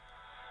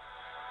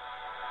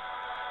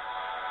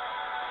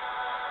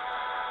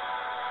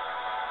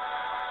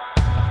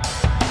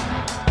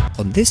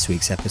On this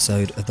week's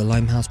episode of the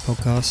Limehouse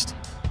podcast,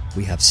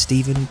 we have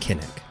Stephen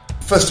Kinnock.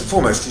 First and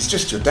foremost, he's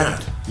just your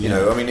dad. You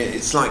know, I mean,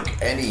 it's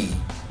like any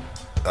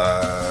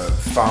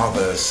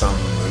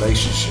father-son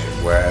relationship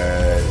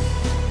where,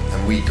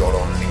 and we got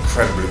on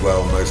incredibly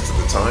well most of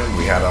the time.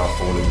 We had our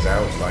fallings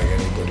out like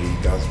anybody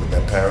does with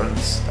their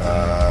parents,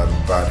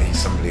 but he's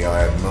somebody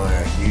I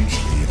admire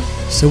hugely.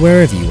 So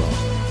wherever you are,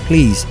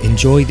 please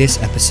enjoy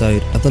this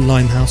episode of the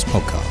Limehouse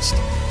podcast,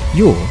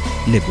 your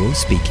liberal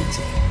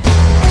speakeasy.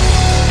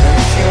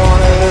 If you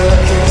wanna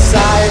look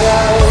inside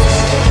out,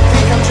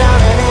 think I'm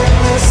drowning in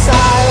the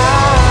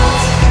silence.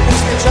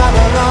 It's been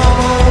driving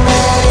on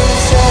my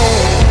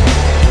insane.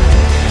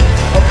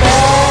 Oh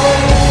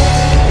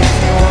babe, if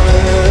you wanna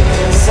look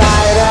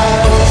inside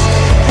out,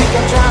 think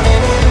I'm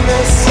drowning in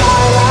the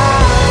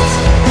silence.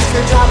 It's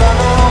been driving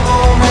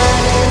on my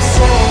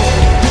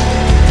insane.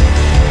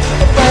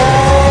 Oh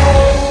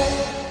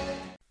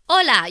babe.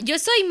 Hola, yo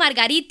soy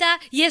Margarita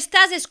y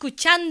estás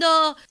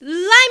escuchando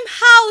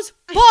Limehouse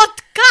Podcast.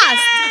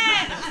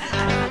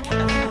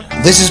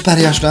 This is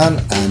Paddy Ashdown,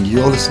 and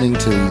you're listening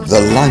to the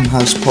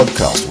Limehouse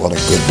Podcast. What a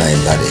good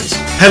name that is.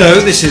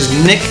 Hello, this is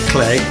Nick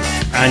Clegg,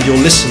 and you're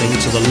listening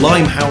to the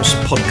Limehouse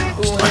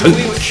Podcast. I hope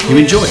you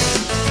enjoy it.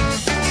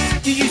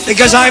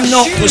 Because I'm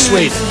not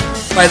persuaded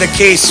by the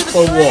case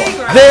for war.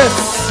 This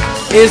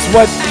is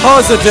what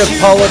positive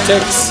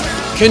politics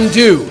can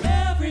do.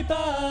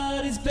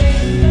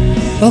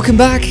 Welcome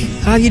back.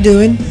 How you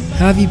doing?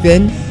 How have you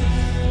been?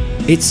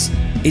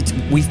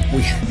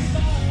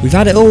 We've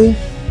had it all.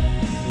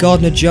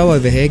 Gardener Joe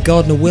over here,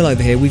 Gardener Will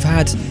over here. We've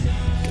had.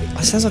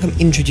 It sounds like I'm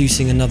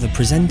introducing another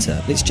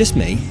presenter. It's just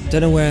me.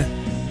 Don't know where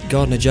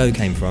Gardener Joe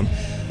came from.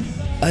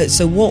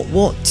 So what?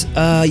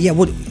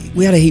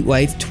 We had a heat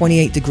wave,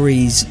 28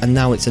 degrees, and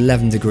now it's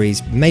 11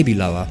 degrees, maybe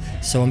lower.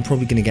 So I'm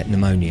probably going to get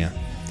pneumonia.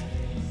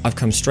 I've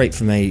come straight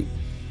from a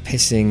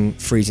pissing,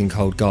 freezing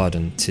cold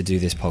garden to do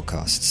this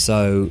podcast.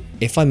 So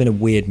if I'm in a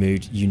weird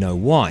mood, you know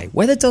why.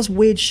 Weather does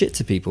weird shit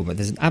to people, but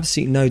there's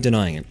absolutely no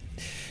denying it.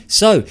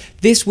 So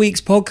this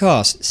week's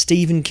podcast,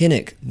 Stephen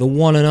Kinnock, the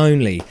one and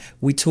only.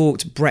 We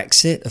talked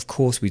Brexit. Of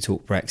course we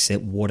talked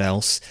Brexit. What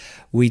else?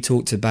 We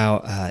talked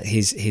about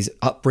his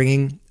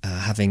upbringing,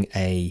 having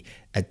a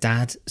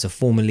dad as a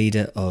former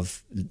leader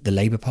of the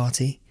Labour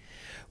Party.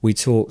 We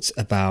talked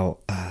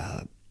about...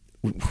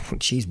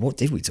 what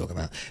did we talk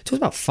about? We talked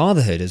about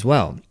fatherhood as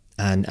well,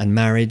 and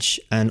marriage,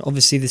 and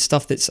obviously the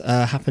stuff that's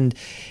happened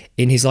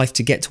in his life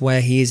to get to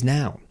where he is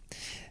now.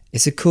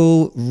 It's a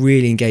cool,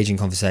 really engaging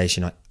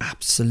conversation. I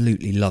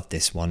absolutely loved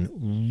this one,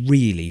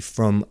 really,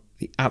 from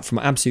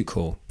absolute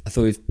core. I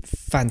thought it was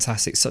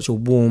fantastic. Such a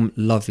warm,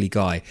 lovely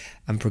guy,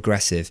 and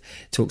progressive.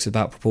 Talks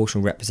about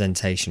proportional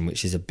representation,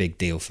 which is a big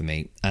deal for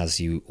me, as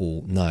you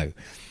all know.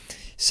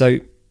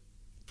 So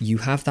you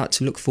have that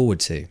to look forward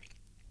to.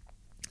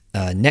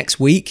 Next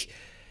week,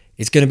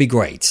 it's going to be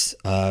great.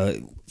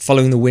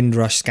 Following the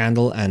Windrush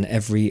scandal and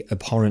every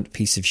abhorrent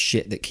piece of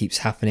shit that keeps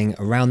happening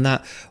around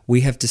that,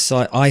 I've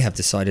decided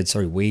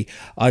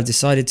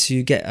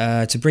to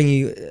get to bring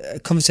you a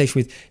conversation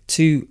with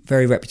two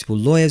very reputable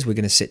lawyers. We're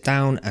going to sit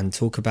down and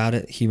talk about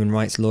it, human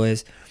rights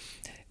lawyers.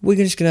 We're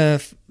just going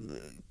to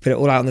put it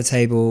all out on the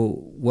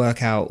table,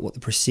 work out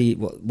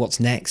what's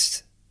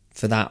next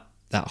for that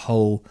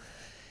whole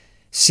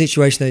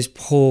situation, those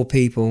poor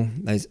people,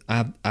 this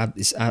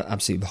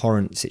absolutely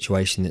abhorrent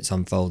situation that's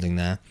unfolding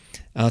there.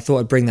 And I thought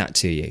I'd bring that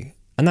to you.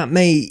 And that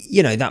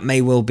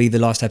may well be the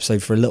last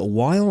episode for a little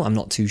while. I'm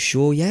not too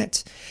sure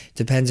yet.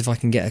 Depends if I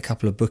can get a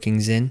couple of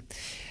bookings in.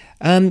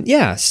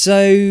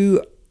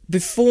 So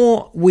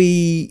before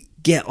we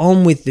get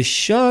on with the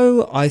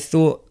show, I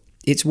thought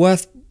it's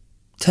worth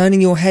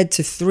turning your head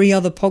to three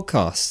other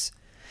podcasts.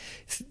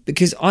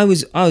 Because I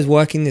was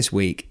working this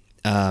week,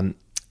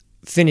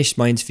 finished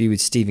my interview with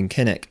Stephen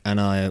Kinnock,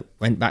 and I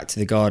went back to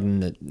the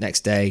garden the next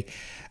day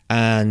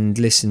and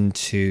listened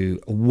to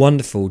a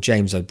wonderful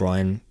James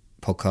O'Brien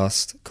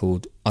podcast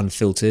called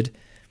Unfiltered.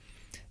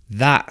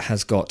 That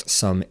has got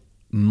some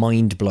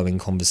mind-blowing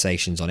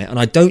conversations on it, and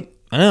I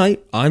know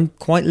I'm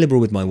quite liberal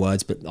with my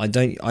words, but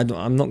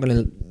I'm not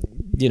going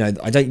to,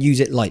 I don't use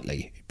it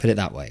lightly, put it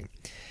that way.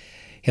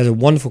 He has a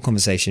wonderful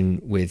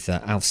conversation with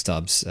Alf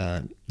Stubbs,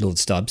 Lord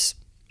Stubbs,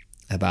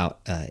 about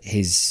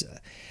his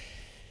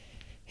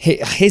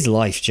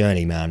life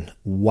journey, man.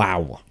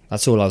 Wow.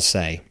 That's all I'll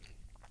say.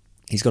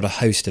 He's got a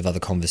host of other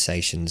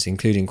conversations,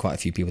 including quite a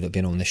few people that have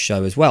been on this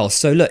show as well.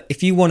 So look,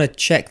 if you want to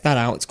check that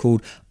out, it's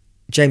called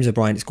James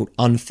O'Brien. It's called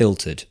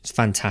Unfiltered. It's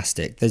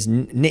fantastic. There's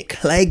Nick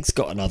Clegg's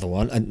got another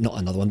one, not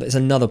another one, but it's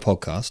another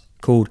podcast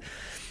called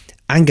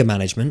Anger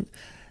Management.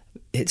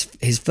 It's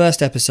his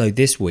first episode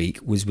this week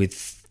was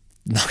with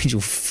Nigel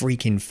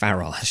freaking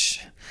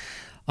Farage.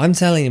 I'm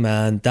telling you,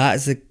 man,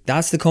 that's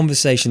the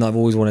conversation that I've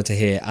always wanted to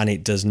hear, and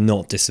it does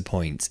not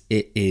disappoint.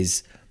 It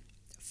is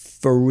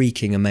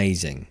freaking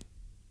amazing.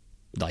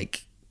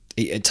 Like,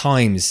 at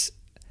times,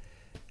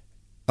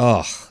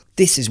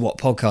 this is what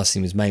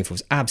podcasting was made for.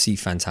 It's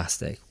absolutely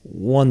fantastic.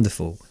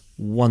 Wonderful.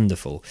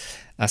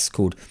 That's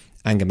called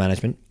Anger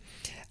Management.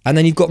 And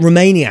then you've got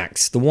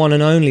Romaniacs, the one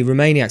and only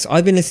Romaniacs.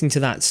 I've been listening to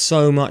that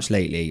so much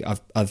lately.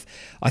 I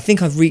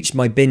think I've reached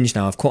my binge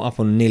now. I've caught up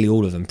on nearly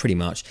all of them, pretty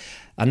much.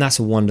 And that's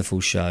a wonderful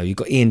show. You've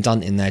got Ian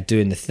Dunt in there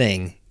doing the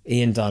thing.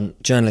 Ian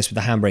Dunt, journalist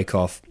with the handbrake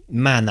off.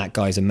 Man, that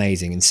guy's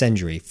amazing.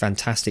 Incendiary,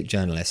 fantastic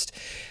journalist.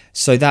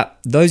 So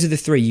those are the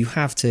three you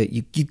have to.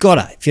 You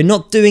gotta. If you're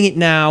not doing it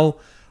now,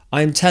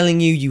 I'm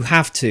telling you, you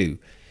have to.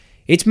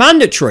 It's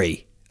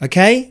mandatory.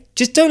 Okay,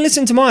 just don't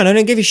listen to mine. I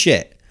don't give a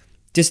shit.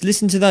 Just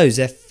listen to those.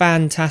 They're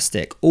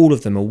fantastic. All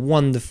of them are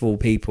wonderful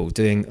people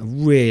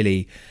doing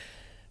really,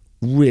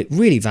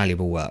 really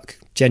valuable work.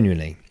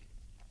 Genuinely.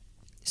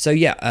 So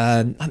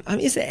yeah,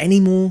 is there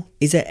anything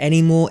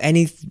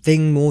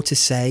more to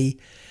say?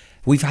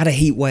 We've had a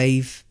heat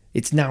wave.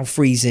 It's now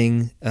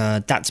freezing.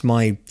 That's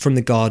my from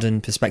the garden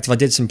perspective. I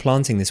did some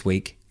planting this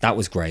week. That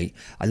was great.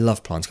 I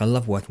love planting. I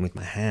love working with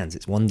my hands.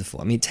 It's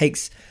wonderful. I mean, it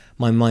takes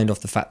my mind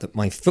off the fact that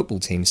my football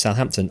team,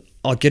 Southampton,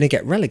 are going to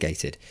get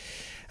relegated.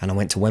 And I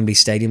went to Wembley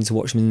Stadium to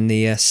watch them in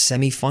the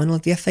semi-final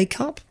of the FA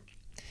Cup.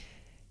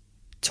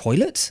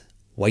 Toilet,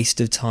 waste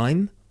of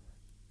time,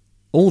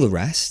 all the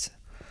rest.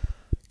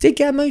 Did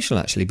get emotional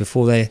actually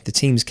before the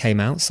teams came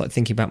out. Started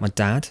thinking about my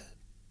dad,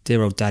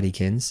 dear old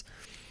Daddykins.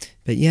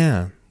 But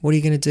yeah, what are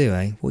you going to do,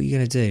 eh? What are you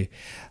going to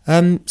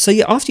do? So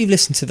yeah, after you've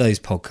listened to those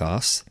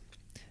podcasts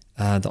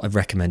that I've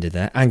recommended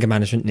there, Anger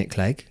Management, Nick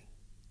Clegg,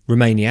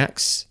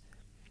 Romaniacs,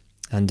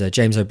 and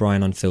James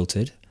O'Brien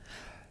Unfiltered.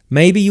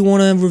 Maybe you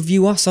want to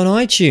review us on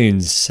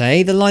iTunes,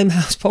 say the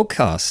Limehouse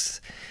Podcast.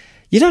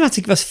 You don't have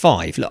to give us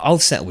 5. Look, I'll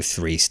settle with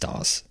 3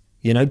 stars.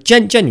 You know,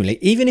 genuinely,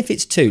 even if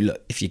it's 2.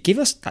 Look, if you give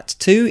us, that's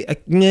 2.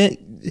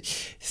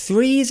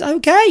 3 is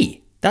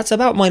okay. That's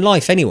about my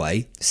life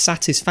anyway.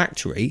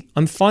 Satisfactory.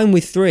 I'm fine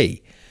with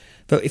 3.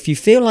 But if you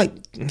feel like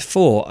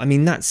 4, I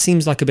mean, that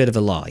seems like a bit of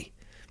a lie.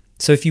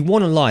 So if you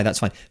want to lie, that's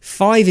fine.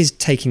 5 is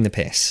taking the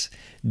piss.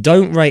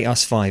 Don't rate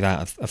us 5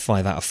 out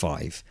of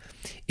 5.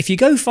 If you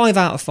go 5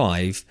 out of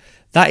 5,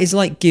 that is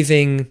like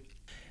giving.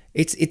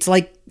 It's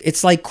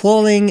like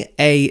calling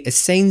a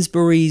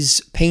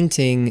Sainsbury's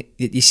painting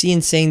that you see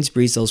in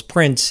Sainsbury's, those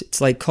prints. It's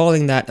like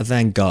calling that a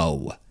Van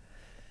Gogh.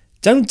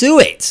 Don't do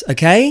it,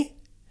 okay?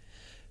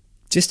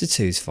 Just a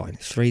 2 is fine.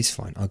 3 is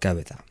fine. I'll go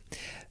with that.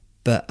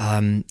 But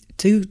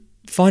do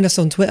find us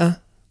on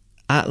Twitter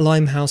at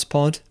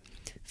LimeHousePod.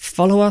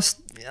 Follow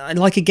us.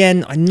 Like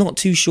again, I'm not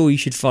too sure you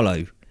should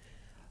follow.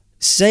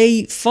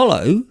 Say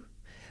follow,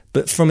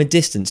 but from a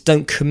distance.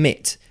 Don't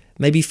commit.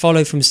 Maybe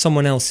follow from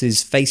someone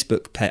else's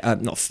Facebook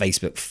not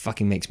Facebook,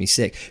 fucking makes me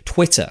sick.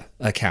 Twitter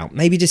account.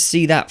 Maybe just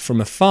see that from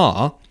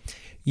afar,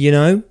 you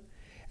know,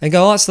 and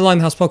go, oh, that's the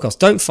Limehouse Podcast.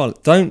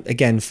 Don't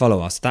again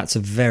follow us. That's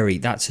a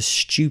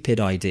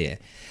stupid idea.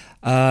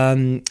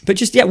 But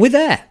just yeah, we're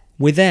there,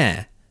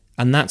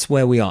 and that's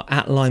where we are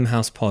at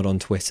Limehouse Pod on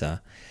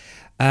Twitter.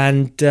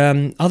 And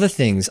other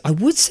things, I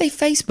would say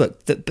Facebook,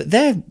 but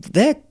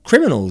they're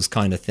criminals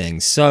kind of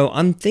things. So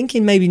I'm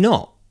thinking maybe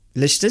not.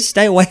 Let's just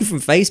stay away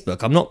from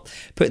Facebook. I'm not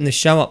putting the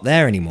show up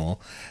there anymore.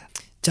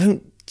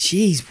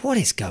 Jeez, what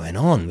is going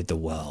on with the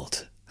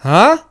world?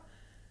 Huh?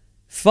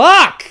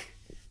 Fuck!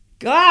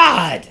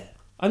 God!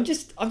 I'm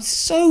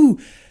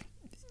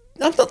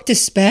not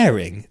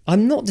despairing.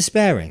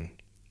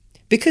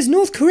 Because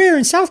North Korea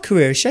and South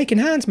Korea are shaking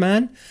hands,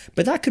 man.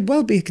 But that could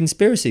well be a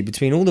conspiracy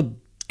between all the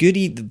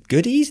goodies,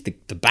 the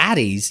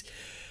baddies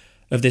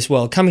of this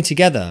world coming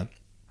together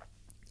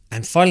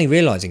and finally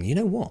realising, you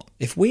know what,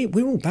 if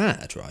we're all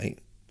bad, right?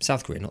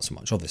 South Korea, not so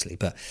much, obviously,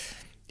 but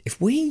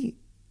if we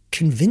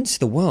convince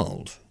the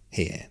world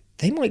here,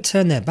 they might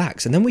turn their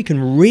backs and then we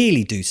can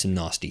really do some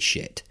nasty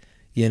shit,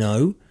 you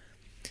know?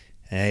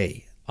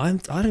 Hey, I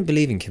don't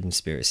believe in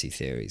conspiracy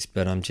theories,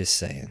 but I'm just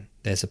saying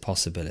there's a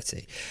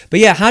possibility.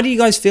 But yeah, how do you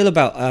guys feel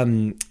about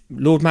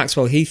Lord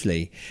Maxwell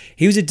Heathley?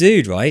 He was a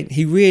dude, right?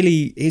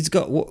 He's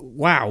got,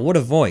 wow, what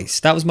a voice.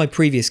 That was my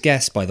previous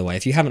guest, by the way.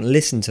 If you haven't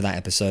listened to that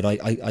episode,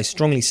 I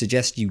strongly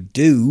suggest you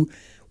do.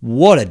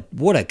 What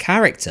a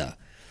character.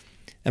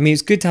 I mean,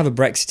 it's good to have a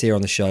Brexiteer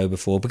on the show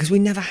before because we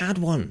never had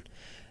one.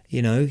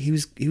 You know, he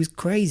was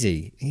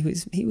crazy. He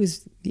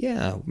was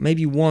yeah,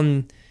 maybe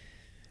one.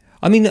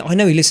 I mean, I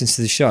know he listens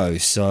to the show,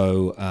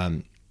 so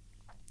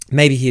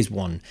maybe he is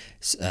one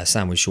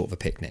sandwich short of a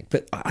picnic.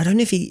 But I don't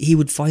know if he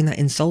would find that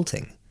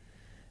insulting.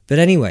 But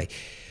anyway,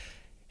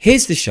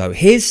 here's the show.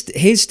 Here's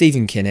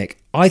Stephen Kinnock.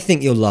 I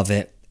think you'll love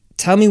it.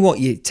 Tell me what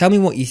you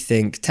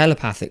think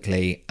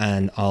telepathically,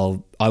 and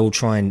I will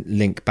try and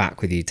link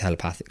back with you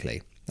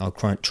telepathically. I'll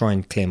try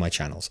and clear my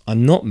channels.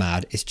 I'm not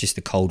mad. It's just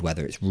the cold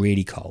weather. It's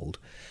really cold.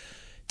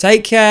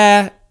 Take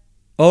care.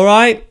 All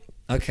right.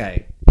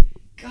 Okay.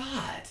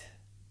 God.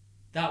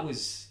 That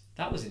was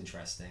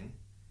interesting.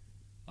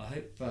 I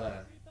hope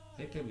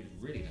people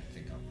really don't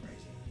think I'm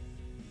crazy.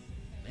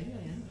 Maybe I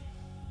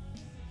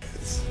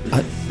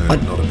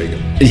am. Not a big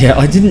one. Yeah,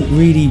 I didn't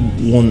really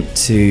want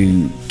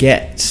to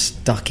get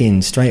stuck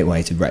in straight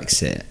away to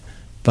Brexit,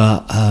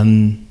 but how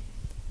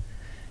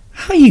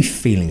are you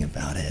feeling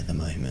about it at the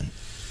moment?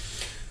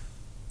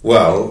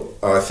 Well,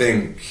 I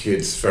think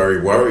it's very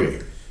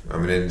worrying. I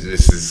mean,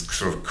 this is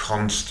sort of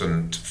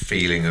constant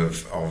feeling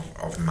of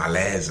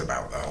malaise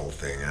about the whole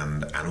thing,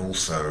 and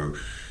also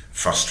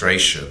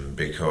frustration,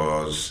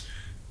 because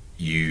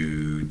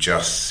you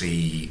just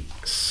see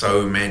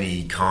so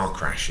many car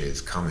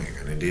crashes coming,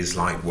 and it is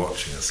like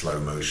watching a slow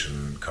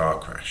motion car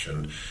crash.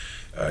 And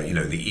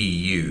the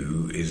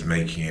EU is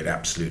making it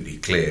absolutely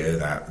clear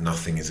that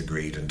nothing is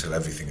agreed until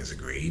everything is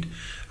agreed,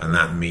 and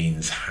that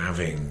means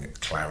having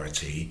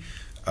clarity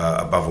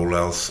above all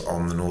else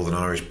on the Northern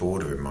Irish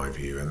border, in my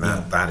view. And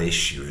that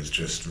issue is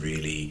just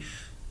really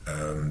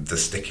the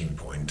sticking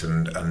point,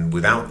 and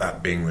without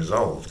that being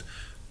resolved,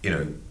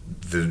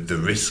 the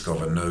risk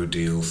of a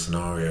no-deal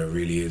scenario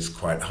really is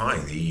quite high.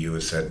 The EU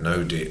has said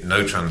no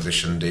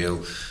transition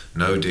deal,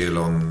 no deal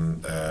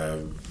on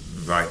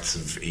rights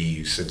of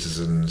EU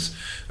citizens,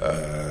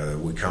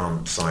 we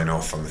can't sign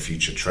off on the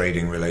future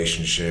trading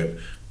relationship,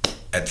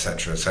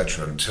 etc.,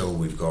 until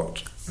we've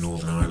got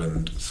Northern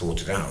Ireland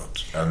sorted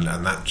out. And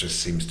that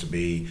just seems to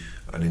be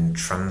an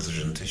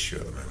intransigent issue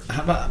at the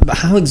moment. But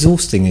how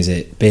exhausting is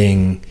it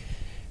being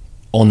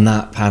on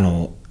that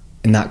panel,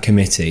 in that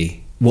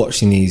committee,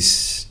 watching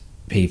these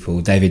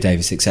people, David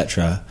Davis,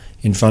 etc.,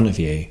 in front of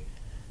you,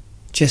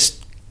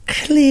 just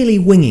clearly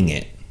winging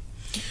it?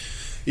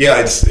 Yeah,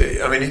 I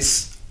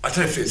don't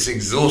know if it's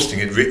exhausting.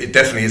 It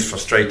definitely is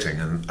frustrating,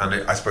 and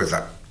I suppose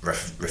that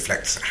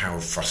reflects how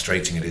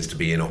frustrating it is to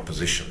be in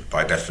opposition.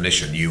 By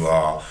definition, you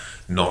are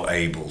not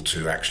able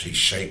to actually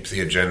shape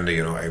the agenda,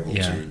 you're not able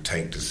to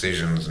take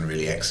decisions and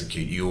really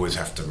execute. You always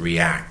have to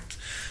react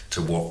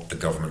to what the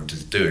government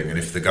is doing, and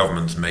if the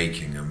government's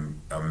making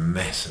a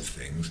mess of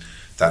things,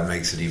 that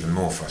makes it even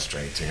more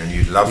frustrating. And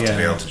you'd love to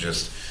be able to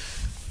just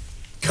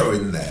go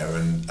in there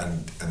and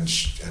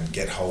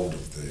get hold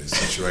of the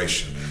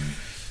situation.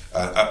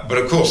 But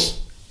of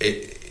course,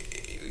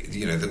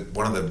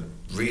 one of the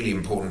really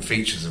important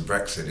features of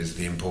Brexit is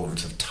the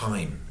importance of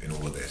time in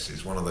all of this.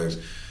 It's one of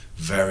those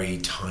very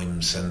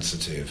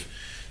time-sensitive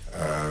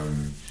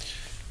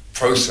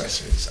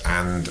processes,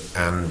 and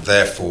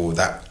therefore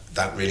that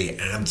really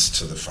adds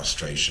to the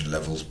frustration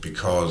levels,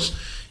 because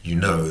you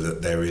know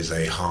that there is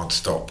a hard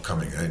stop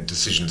coming, and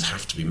decisions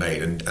have to be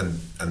made, and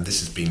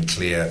this has been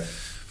clear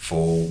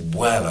for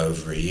well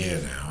over a year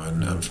now,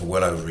 and for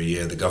well over a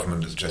year the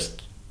government has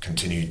just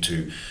continued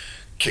to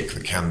kick the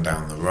can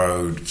down the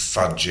road,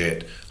 fudge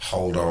it,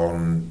 hold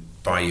on,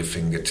 by your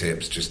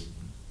fingertips. Just,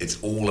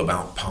 it's all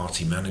about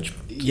party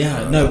management.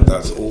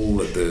 That's all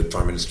that the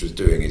Prime Minister is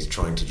doing, is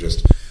trying to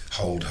just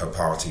hold her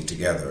party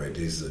together. It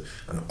is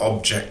an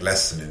object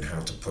lesson in how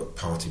to put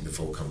party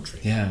before country.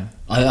 Yeah,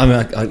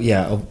 I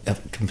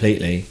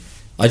completely.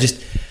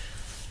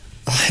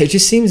 It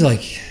just seems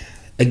like,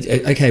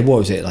 okay, what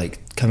was it, like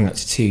coming up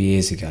to 2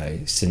 years ago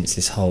since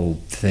this whole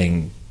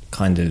thing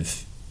kind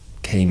of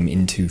came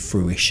into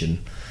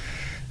fruition.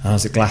 I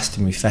was at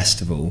Glastonbury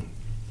Festival,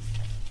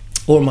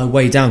 or on my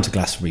way down to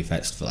Glastonbury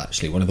Festival,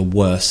 actually, one of the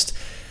worst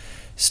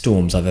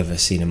storms I've ever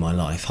seen in my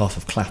life. Half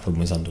of Clapham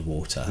was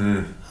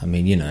underwater. I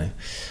mean,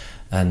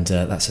 and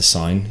that's a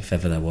sign, if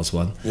ever there was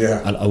one.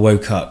 Yeah. I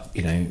woke up,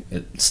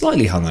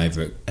 slightly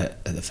hungover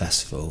at the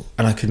festival,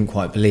 and I couldn't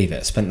quite believe it.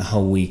 I spent the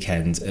whole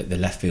weekend at the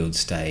left field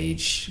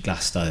stage,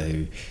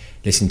 Glasto,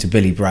 listening to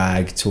Billy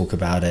Bragg talk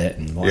about it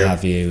and what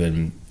have you,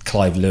 and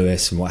Clive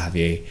Lewis and what have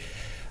you.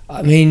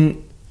 I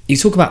mean, you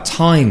talk about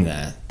time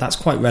there, that's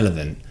quite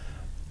relevant.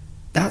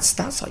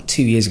 That's like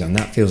 2 years ago, and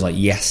that feels like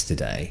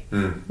yesterday.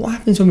 What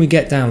happens when we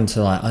get down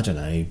to, like, I don't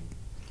know,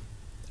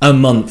 a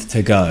month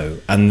to go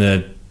and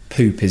the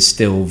poop is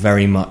still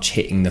very much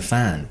hitting the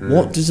fan?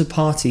 What does a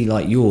party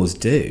like yours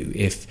do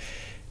if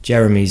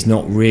Jeremy's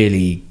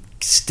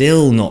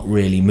still not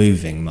really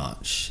moving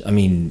much? I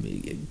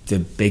mean, the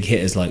big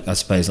hitters, like, I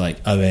suppose, like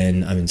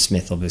Owen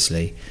Smith,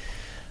 obviously,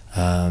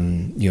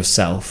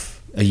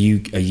 yourself. Are you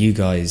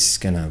guys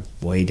gonna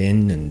wade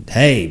in and,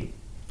 hey,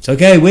 it's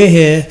okay, we're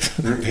here.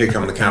 Here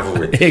come the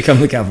cavalry. Here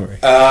come the cavalry.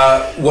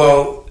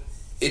 Well,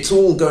 it's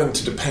all going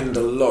to depend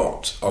a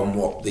lot on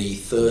what the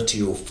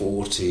 30 or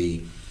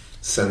 40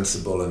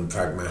 sensible and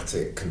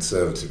pragmatic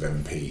Conservative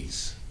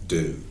MPs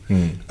do.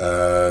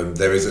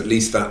 There is at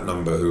least that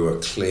number who are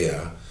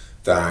clear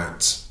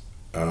that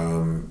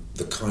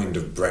the kind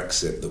of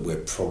Brexit that we're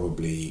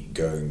probably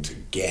going to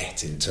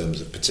get, in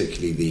terms of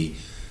particularly the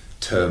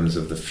terms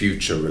of the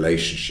future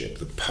relationship,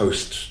 the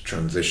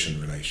post-transition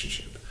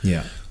relationship.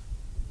 Yeah.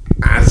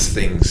 As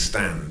things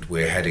stand,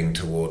 we're heading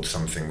towards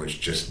something which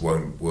just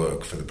won't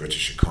work for the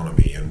British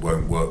economy and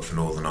won't work for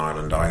Northern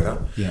Ireland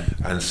either. Yeah.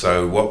 And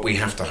so what we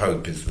have to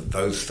hope is that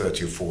those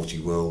 30 or 40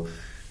 will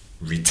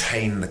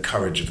retain the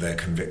courage of their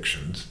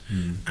convictions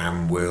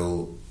and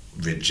will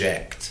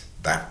reject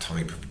that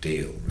type of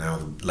deal. Now,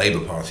 the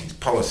Labour Party's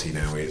policy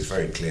now is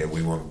very clear.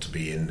 We want to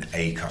be in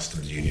a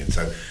customs union.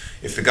 So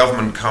if the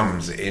government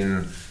comes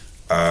in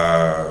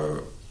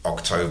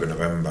October,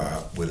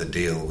 November with a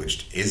deal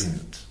which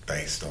isn't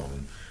based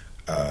on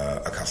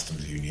a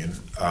customs union,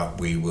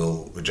 we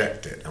will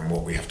reject it. And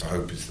what we have to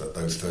hope is that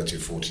those 30 or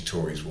 40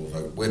 Tories will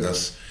vote with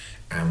us,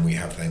 and we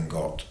have then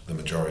got the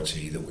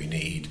majority that we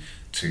need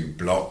to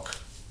block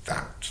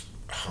that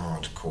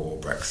hard poor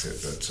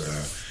Brexit, that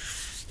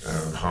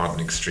hard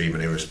and extreme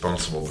and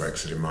irresponsible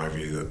Brexit, in my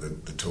view,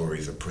 that the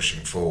Tories are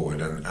pushing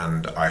forward,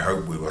 and I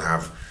hope we will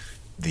have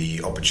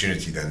the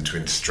opportunity then to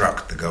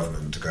instruct the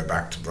government to go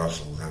back to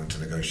Brussels and to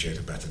negotiate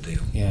a better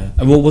deal. Yeah.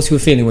 And what's your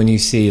feeling when you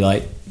see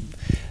like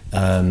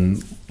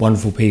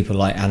wonderful people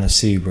like Anna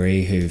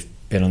Soubry, who've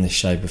been on this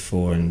show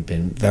before and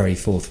been very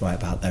forthright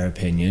about their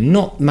opinion,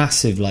 not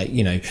massive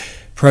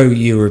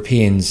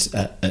pro-Europeans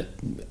at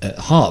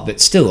heart,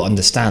 but still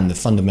understand the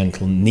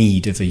fundamental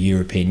need of a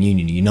European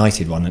Union, a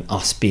united one, and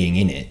us being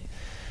in it.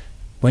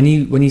 When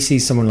you see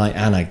someone like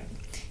Anna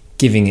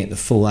giving it the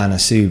full Anna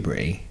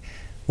Soubry,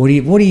 what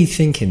are you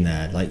thinking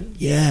there? Like,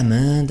 yeah,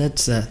 man,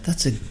 that's a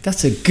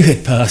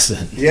good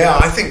person. Yeah,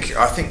 I think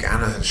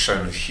Anna has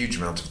shown a huge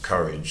amount of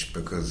courage,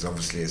 because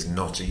obviously it's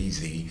not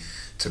easy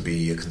to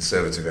be a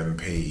Conservative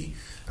MP.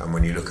 And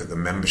when you look at the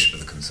membership of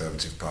the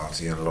Conservative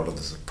Party and a lot of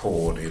the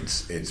support,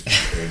 there's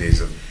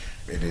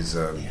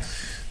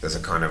a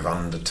kind of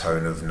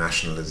undertone of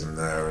nationalism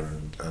there,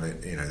 and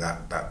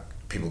that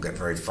people get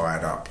very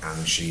fired up,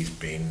 and she's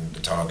been the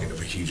target of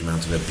a huge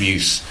amount of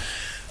abuse.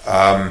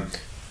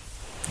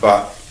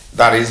 But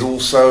that is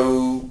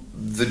also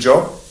the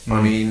job.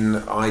 I mean,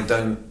 I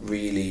don't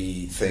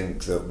really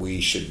think that we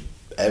should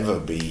ever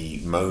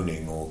be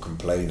moaning or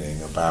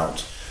complaining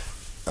about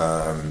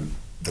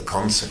the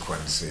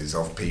consequences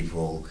of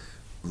people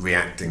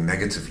reacting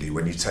negatively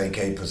when you take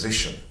a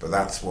position. But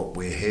that's what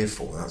we're here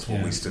for. That's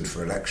what we stood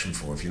for election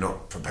for. If you're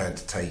not prepared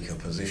to take a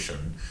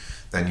position,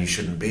 then you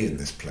shouldn't be in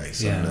this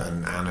place. Yeah.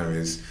 And Anna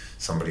is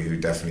somebody who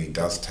definitely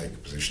does take a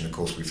position. Of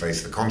course, we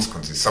face the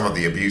consequences. Some of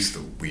the abuse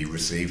that we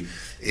receive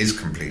is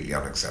completely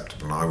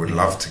unacceptable. And I would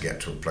love to get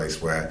to a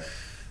place where,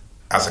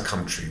 as a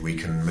country, we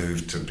can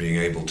move to being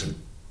able to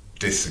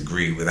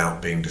disagree without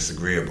being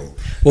disagreeable.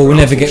 Well, we'll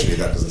never get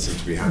that doesn't seem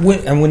to be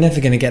happening. and we're never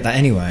going to get that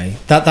anyway.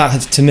 That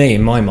has, to me,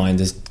 in my mind,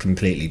 has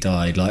completely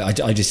died. Like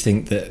I just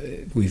think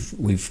that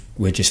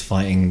we're just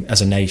fighting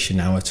as a nation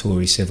now a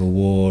Tory civil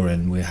war,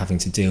 and we're having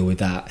to deal with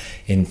that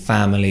in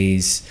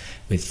families,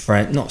 with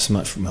friends, not so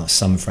much from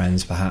some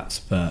friends perhaps,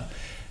 but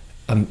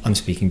I'm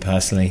speaking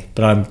personally,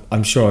 but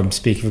I'm sure I'm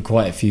speaking for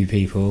quite a few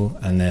people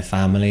and their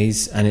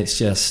families, and it's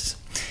just,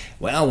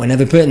 well, we're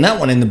never putting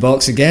that one in the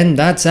box again.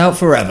 That's out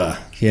forever.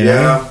 You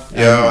know?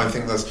 I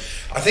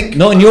think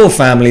not in your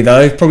family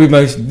though. Probably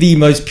the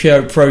most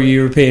pure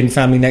pro-European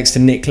family next to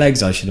Nick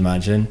Clegg's, I should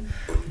imagine.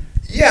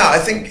 Yeah, I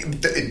think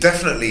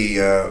definitely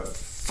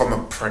from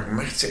a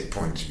pragmatic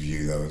point of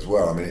view though as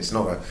well. I mean, it's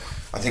not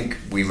I think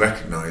we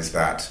recognise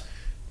that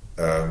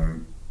the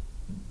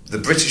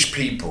British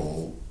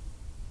people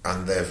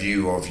and their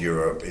view of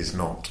Europe is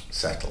not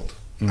settled,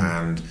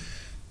 and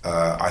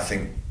I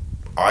think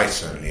I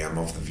certainly am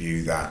of the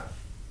view that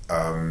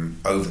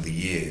over the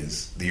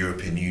years the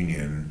European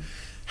Union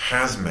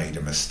has made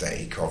a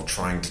mistake of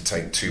trying to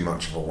take too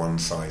much of a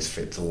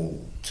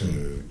one-size-fits-all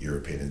to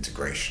European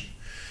integration,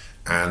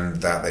 and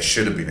that there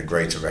should have been a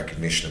greater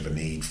recognition of a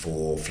need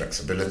for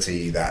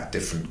flexibility, that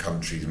different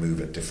countries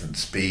move at different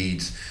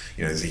speeds.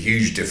 You know, there's a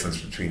huge difference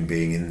between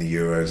being in the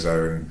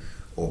Eurozone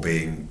or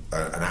being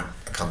a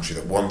country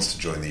that wants to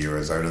join the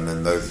Eurozone, and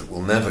then those that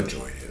will never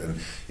join it.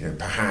 And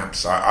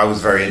perhaps I was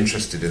very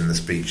interested in the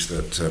speech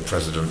that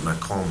President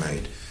Macron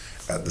made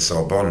at the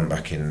Sorbonne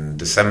back in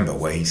December,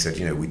 where he said,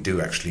 we do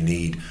actually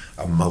need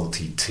a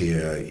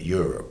multi-tier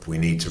Europe. We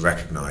need to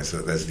recognise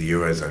that there's the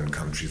Eurozone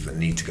countries that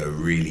need to go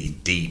really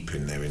deep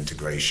in their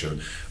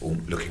integration, or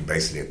looking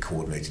basically at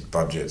coordinated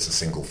budgets, a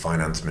single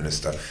finance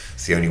minister.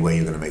 It's the only way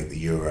you're going to make the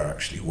euro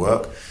actually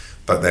work.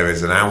 But there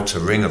is an outer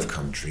ring of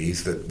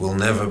countries that will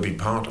never be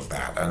part of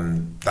that,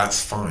 and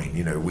that's fine.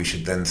 We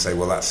should then say,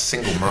 well, that's a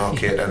single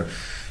market, and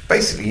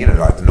basically,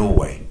 like the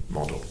Norway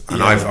model.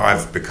 And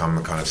I've become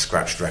a kind of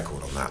scratched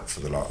record on that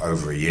for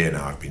over a year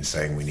now. I've been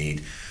saying we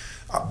need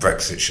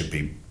Brexit should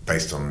be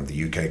based on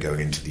the UK going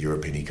into the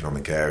European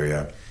Economic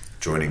Area,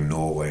 joining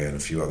Norway and a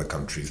few other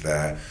countries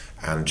there,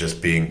 and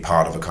just being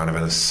part of a kind of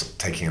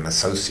taking an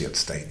associate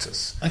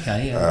status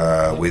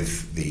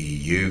with the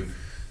EU.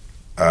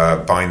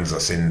 Binds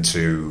us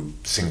into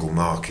single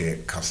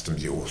market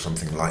customs, or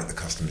something like the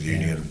customs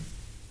union.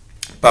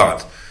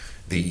 But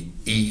the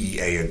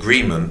EEA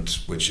agreement,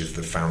 which is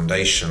the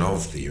foundation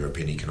of the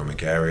European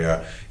Economic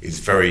Area, is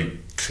very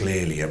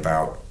clearly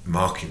about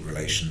market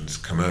relations,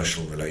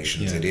 commercial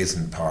relations. It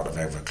isn't part of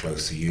ever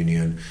closer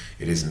union.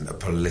 It isn't a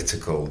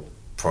political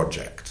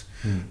project.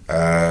 And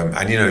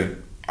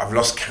I've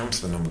lost count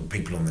of the number of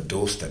people on the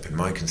doorstep in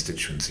my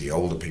constituency,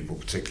 older people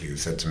particularly, who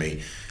said to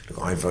me,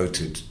 look, I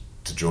voted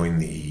to join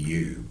the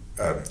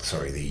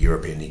the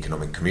European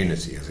Economic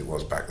Community, as it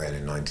was back then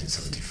in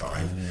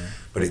 1975,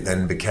 but it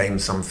then became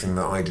something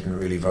that I didn't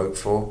really vote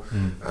for,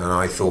 and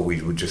I thought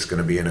we were just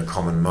going to be in a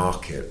common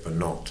market, but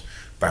not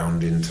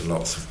bound into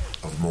lots of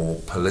more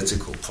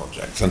political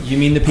projects. And you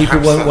mean the people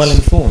weren't well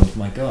informed?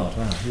 My God,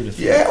 wow, who would have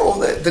thought? Yeah, or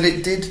that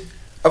it did,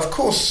 of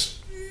course,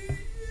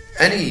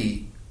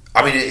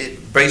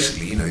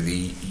 basically,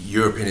 the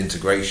European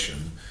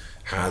integration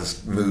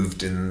has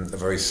moved in a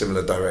very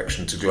similar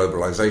direction to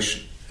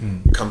globalisation.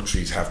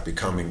 countries have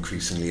become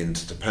increasingly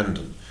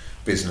interdependent.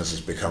 Business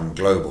has become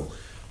global.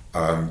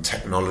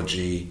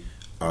 Technology,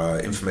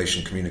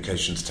 information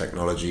communications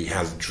technology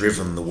has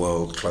driven the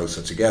world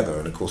closer together.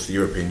 And of course the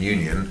European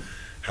Union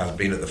has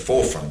been at the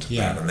forefront of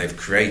that, and they've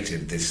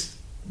created this.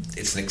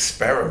 It's an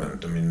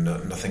experiment. I mean,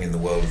 nothing in the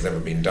world has ever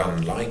been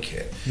done like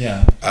it.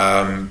 Yeah.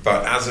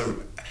 But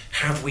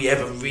have we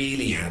ever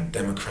really had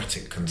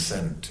democratic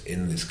consent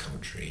in this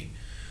country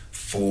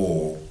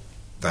for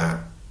that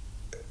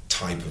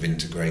type of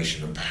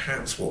integration? And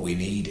perhaps what we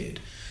needed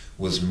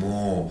was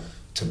more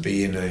to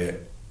be in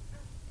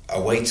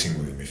a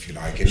waiting room, if you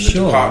like, in the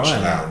departure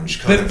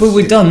lounge. But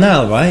we're done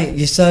now, right?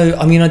 So,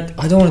 I mean,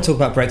 I don't want to talk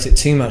about Brexit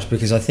too much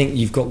because I think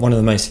you've got one of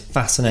the most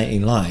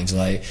fascinating lives.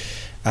 Like,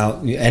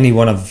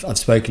 anyone I've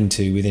spoken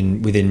to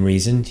within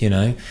reason, you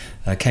know,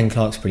 Ken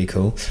Clark's pretty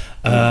cool.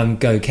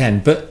 Go Ken.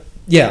 But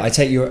yeah, I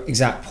take your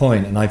exact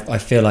point, and I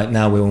feel like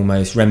now we're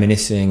almost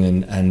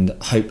reminiscing and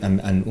hope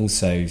and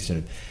also sort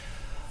of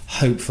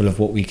hopeful of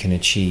what we can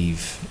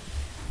achieve.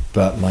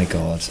 But my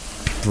God,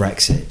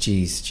 Brexit,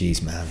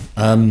 jeez, man.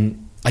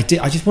 I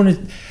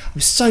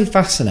was so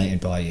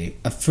fascinated by you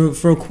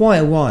for quite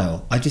a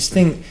while. I just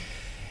think,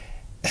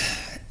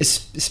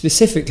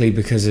 specifically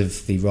because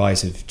of the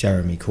rise of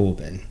Jeremy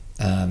Corbyn,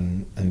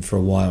 and for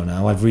a while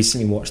now, I've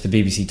recently watched the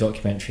BBC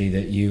documentary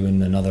that you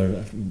and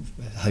another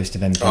host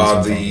of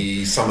MPs.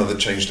 The Summer That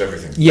Changed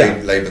Everything.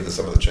 Yeah, Labour, the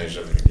Summer That Changed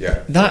Everything.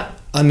 Yeah. That,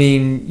 I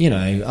mean, you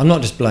know, I'm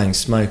not just blowing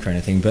smoke or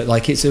anything, but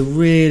like it's a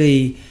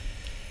very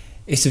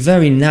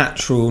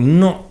natural,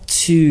 not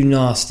too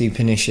nasty,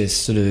 pernicious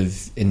sort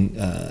of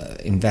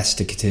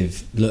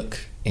investigative look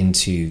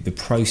into the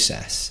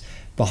process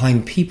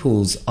behind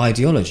people's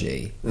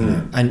ideology, you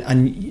know?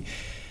 And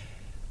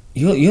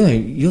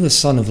you're the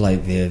son of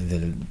like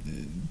the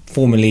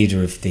former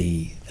leader of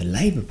the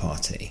Labour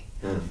Party.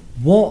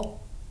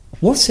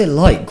 What's it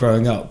like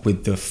growing up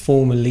with the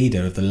former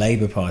leader of the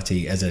Labour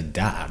Party as a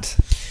dad?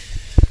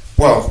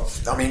 Well,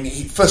 I mean,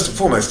 first and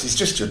foremost, he's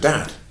just your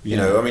dad. You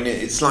know, I mean,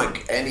 it's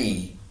like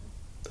any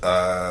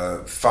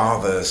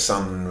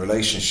father-son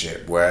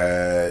relationship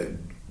where,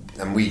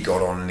 and we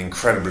got on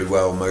incredibly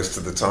well most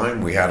of the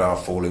time. We had our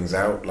fallings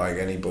out like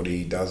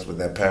anybody does with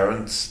their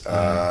parents,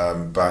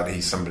 but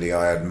he's somebody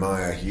I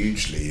admire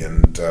hugely.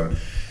 And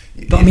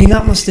but I mean,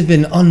 that must have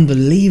been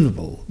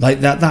unbelievable,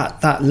 like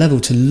that level,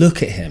 to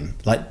look at him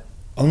like,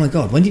 oh my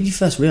God, when did you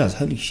first realise,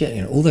 holy shit,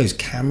 you know, all those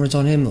cameras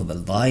on him, all the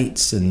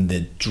lights and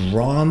the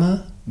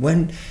drama?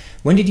 When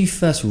did you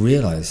first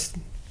realise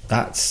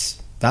that's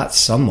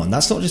someone,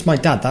 that's not just my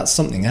dad, that's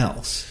something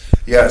else?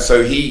 Yeah,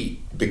 so he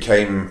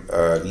became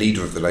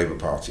leader of the Labour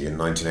Party in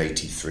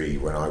 1983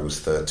 when I was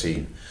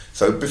 13.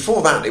 So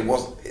before that,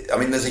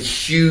 there's a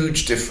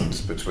huge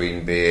difference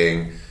between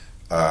being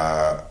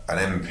an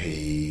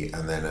MP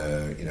and then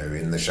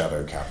in the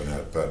shadow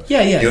cabinet. But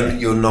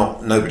you're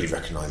not. Nobody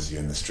recognises you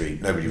in the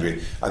street. Nobody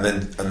really. And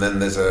then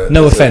there's a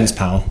offence,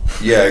 pal.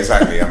 Yeah,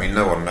 exactly. I mean,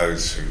 no one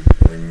knows who.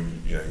 I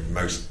mean, you know,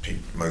 most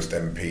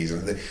MPs,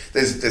 and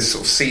there's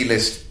sort of C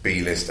list,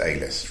 B list, A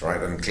list,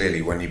 right? And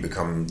clearly, when you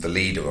become the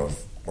leader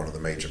of one of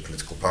the major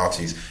political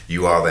parties,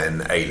 you are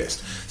then A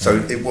list. So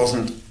it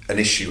wasn't an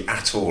issue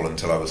at all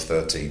until I was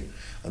 13,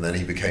 and then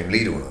he became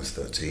leader when I was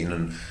 13,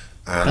 and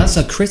that's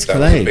a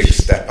critical age. A big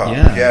step up.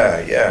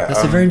 Yeah.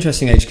 That's a very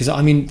interesting age, because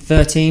I mean,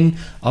 13,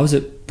 I was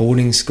at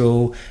boarding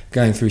school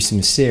going through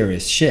some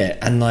serious shit,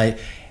 and like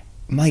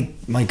my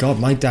God,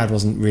 my dad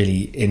wasn't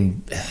really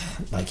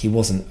he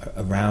wasn't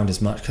around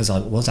as much because I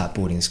was at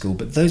boarding school,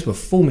 but those were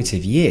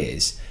formative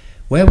years.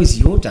 Where was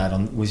your dad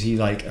on? Was he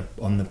like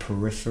on the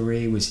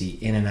periphery? Was he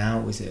in and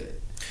out? Was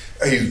it?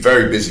 He's a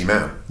very busy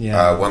man.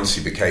 Yeah. Once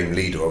he became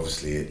leader,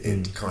 obviously,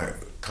 it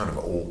kind of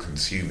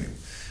all-consuming.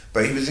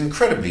 But he was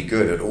incredibly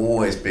good at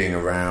always being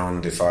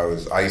around.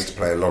 I used to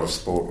play a lot of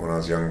sport when I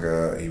was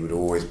younger. He would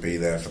always be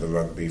there for the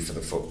rugby, for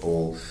the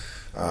football.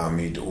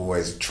 He'd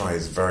always try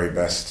his very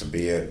best to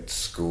be at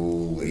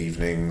school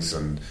evenings,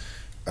 and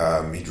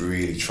he'd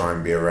really try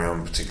and be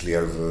around, particularly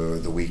over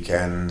the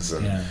weekends.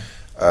 And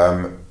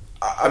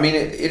I mean,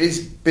 it is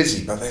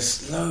busy, but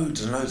there's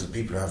loads and loads of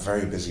people who have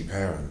very busy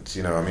parents.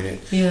 You know, I mean,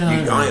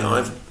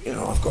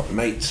 I've got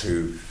mates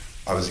who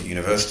I was at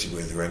university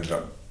with who ended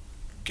up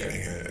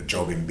getting a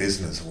job in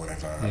business or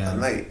whatever,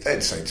 and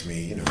they'd say to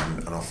me, you know,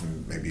 and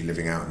often maybe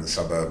living out in the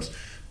suburbs,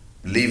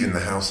 leaving the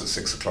house at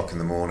 6 o'clock in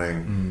the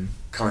morning,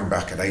 coming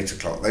back at 8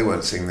 o'clock. They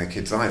weren't seeing their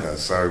kids either.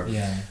 So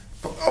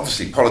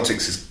obviously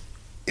politics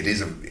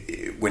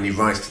when you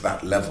rise to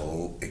that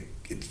level,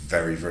 it's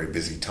very, very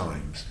busy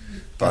times.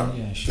 But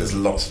there's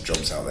lots of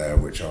jobs out there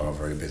which are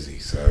very busy.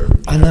 So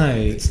I know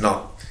it's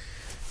not.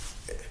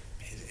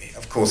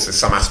 Of course, there's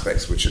some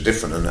aspects which are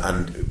different,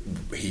 and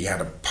he had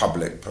a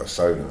public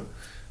persona,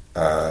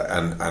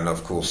 and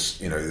of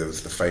course, you know, there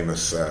was the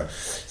famous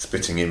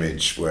spitting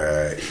image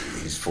where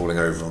he's falling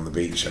over on the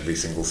beach every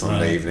single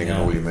Sunday evening,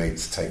 and all your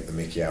mates take the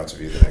mickey out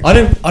of you. The next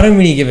I don't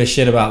really give a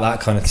shit about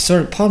that kind of.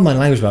 Sorry, pardon my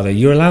language, brother.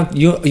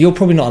 You're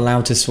probably not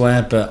allowed to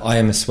swear, but I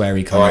am a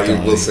sweary kind of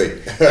guy. We'll see.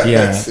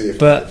 Yeah,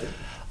 but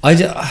I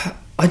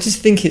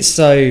just think it's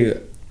so.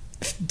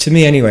 to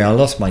me anyway, I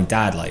lost my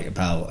dad like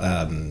about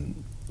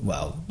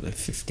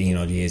 15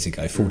 odd years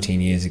ago,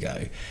 14 years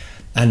ago,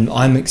 and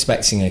I'm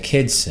expecting a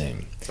kid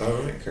soon. All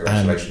right,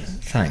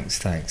 congratulations.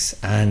 Thanks.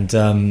 And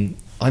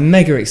I'm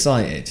mega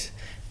excited.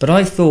 But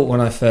I thought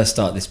when I first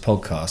started this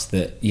podcast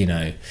that,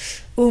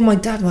 my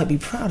dad might be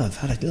proud. I've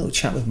had a little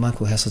chat with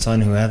Michael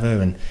Heseltine,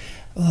 whoever, and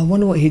I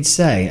wonder what he'd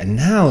say. And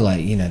now,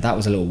 that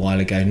was a little while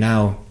ago.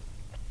 Now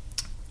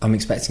I'm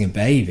expecting a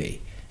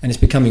baby, and it's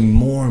becoming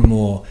more and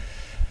more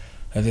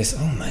of this,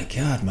 oh my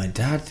God, my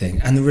dad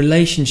thing. And the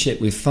relationship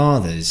with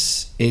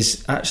fathers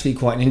is actually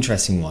quite an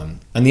interesting one.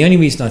 And the only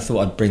reason I thought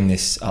I'd bring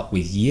this up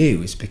with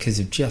you is because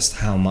of just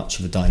how much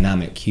of a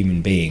dynamic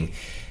human being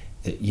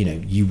that,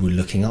 you were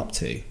looking up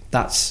to.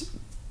 That's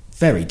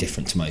very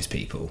different to most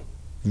people.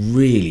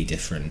 Really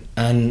different.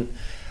 And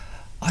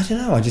I don't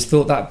know, I just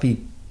thought that'd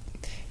be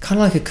kind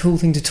of like a cool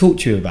thing to talk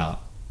to you about.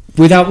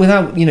 Without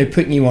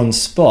putting you on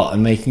spot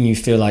and making you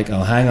feel like,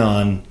 oh, hang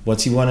on,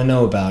 what's he want to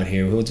know about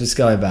here? What's this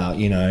guy about?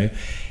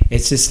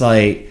 It's just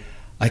like,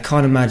 I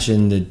can't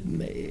imagine that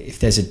if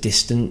there's a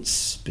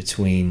distance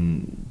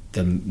between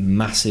the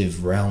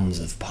massive realms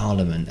of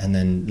Parliament and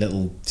then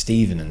little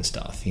Stephen and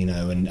stuff,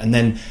 and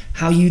then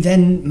how you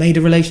then made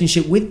a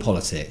relationship with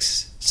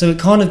politics. So it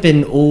can't have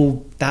been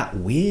all that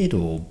weird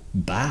or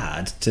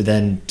bad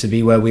to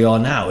be where we are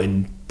now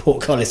in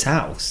Portcullis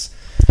House.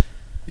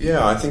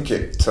 Yeah, I think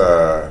it's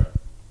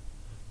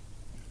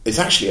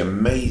actually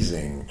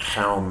amazing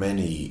how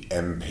many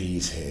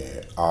MPs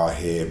here are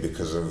here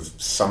because of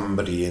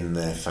somebody in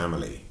their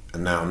family.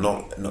 And now,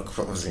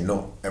 obviously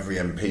not every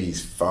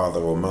MP's father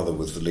or mother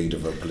was the leader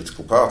of a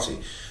political party,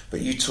 but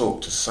you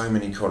talk to so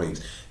many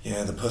colleagues.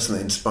 Yeah, the person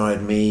that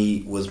inspired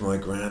me was my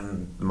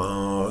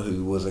grandma,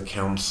 who was a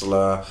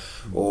councillor,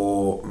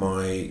 or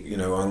my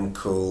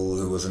uncle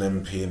who was an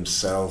MP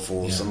himself,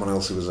 or someone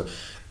else who was a.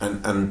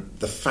 And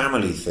the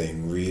family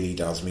thing really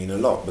does mean a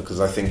lot, because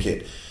I think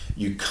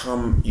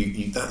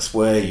that's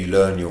where you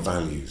learn your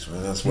values,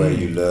 right? That's where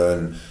you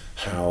learn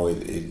how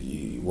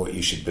what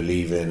you should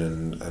believe in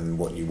and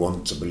what you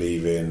want to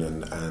believe in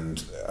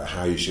and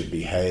how you should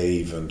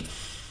behave, and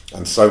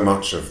so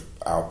much of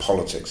our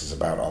politics is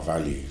about our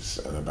values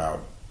and about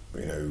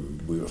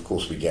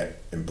we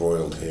get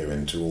embroiled here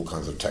into all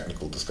kinds of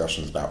technical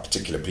discussions about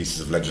particular pieces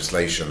of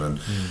legislation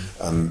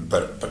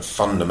but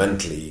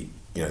fundamentally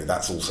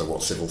that's also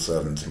what civil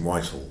servants in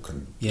Whitehall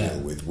can deal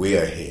with. We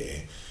are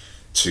here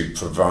to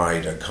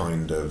provide a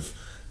kind of,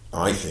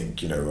 I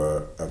think,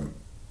 a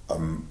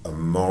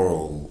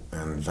moral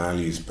and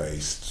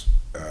values-based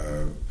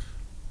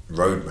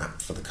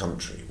roadmap for the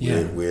country.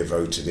 We're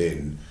voted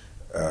in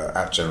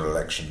at general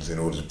elections in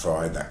order to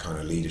provide that kind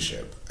of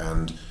leadership,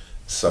 and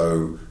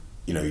so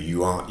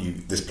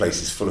this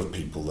place is full of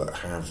people that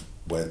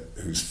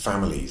whose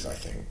families, I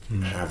think,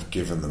 have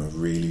given them a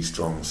really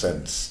strong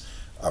sense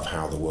of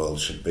how the world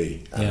should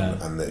be,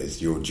 and that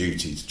it's your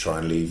duty to try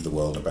and leave the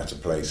world a better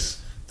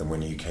place than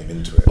when you came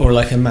into it. Or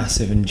like a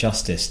massive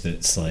injustice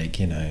that's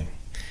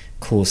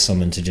caused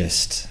someone to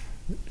just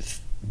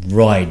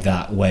ride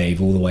that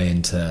wave all the way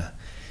into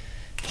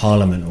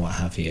Parliament or what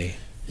have you.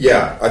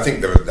 Yeah, I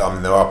think there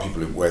are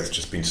people where it's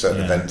just been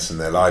certain events in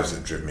their lives that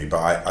have driven me,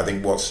 but I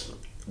think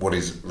what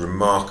is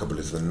remarkable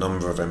is the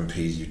number of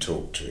MPs you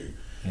talk to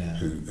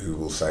who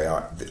will say,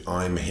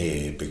 I'm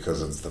here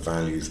because of the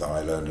values that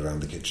I learned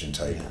around the kitchen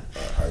table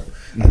at home.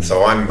 And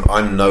so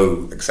I'm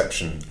no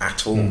exception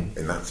at all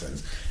in that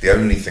sense. The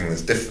only thing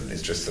that's different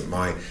is just that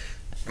my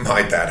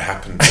dad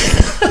happened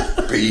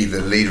to be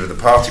the leader of the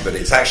party, but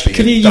it's actually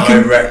a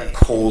direct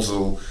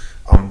causal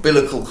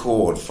umbilical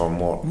cord from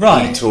what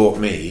he taught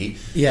me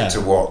to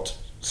what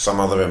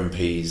some other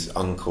MP's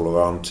uncle or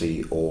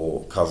auntie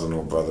or cousin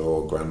or brother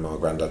or grandma or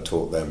granddad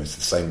taught them. It's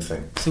the same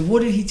thing. So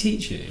what did he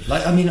teach you?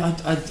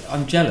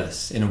 I'm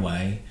jealous in a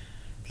way.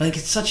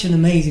 It's such an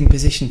amazing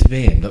position to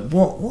be in. But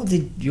what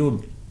did your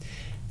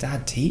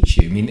dad teach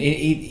you? I mean,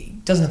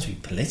 it doesn't have to be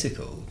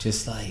political.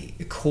 Just like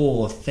a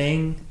core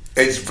thing.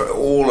 It's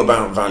all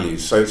about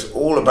values. So it's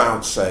all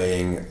about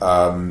saying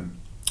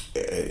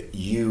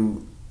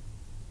you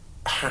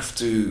have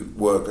to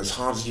work as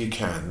hard as you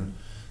can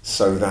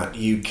so that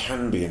you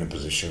can be in a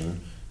position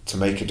to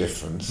make a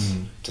difference,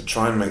 to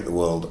try and make the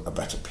world a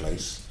better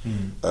place,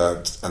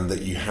 and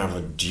that you have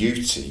a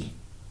duty,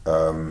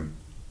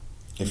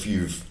 if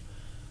you've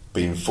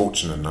been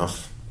fortunate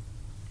enough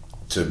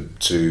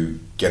to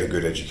get a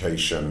good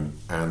education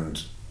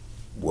and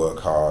work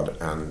hard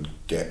and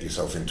get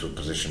yourself into a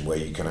position where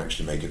you can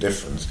actually make a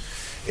difference.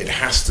 It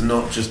has to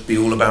not just be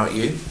all about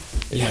you.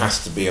 It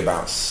has to be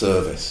about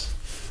service,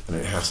 and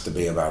it has to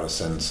be about a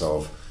sense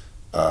of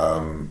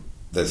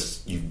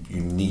you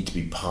need to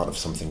be part of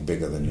something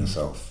bigger than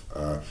yourself.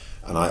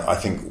 And I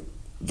think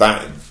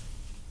that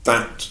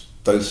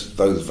those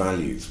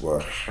values were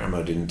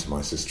hammered into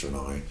my sister and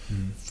I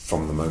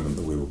from the moment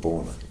that we were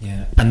born.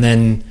 Yeah, and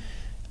then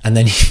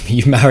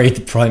you married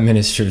the Prime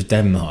Minister of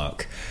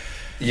Denmark.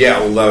 Yeah,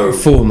 although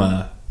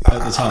former.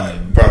 at the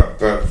time. But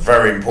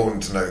very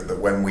important to note that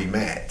when we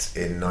met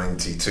in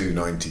 92,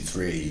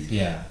 93,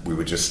 we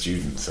were just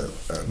students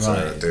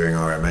doing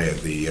our MA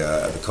at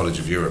the College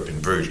of Europe in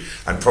Bruges.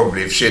 And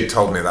probably if she had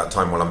told me at that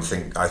time, well, I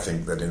think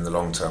that in the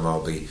long term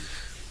I'll be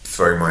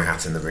throwing my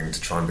hat in the ring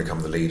to try and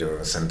become the leader of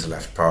a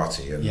centre-left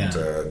party and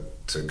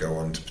to go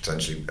on to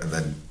potentially, and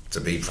then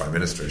to be Prime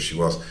Minister as she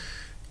was,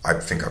 I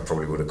think I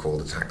probably would have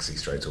called a taxi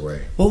straight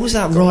away. What was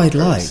that ride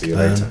like?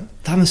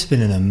 That must have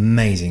been an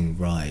amazing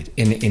ride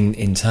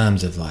in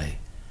terms of like,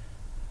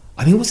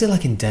 I mean, what's it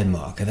like in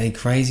Denmark? Are they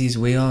crazy as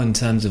we are in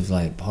terms of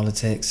like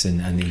politics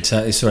and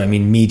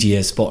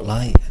media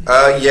spotlight?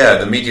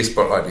 The media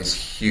spotlight is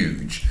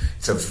huge.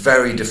 It's a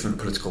very different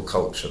political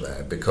culture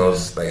there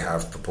because they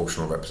have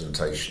proportional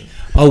representation.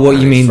 Oh, what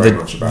you mean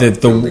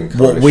the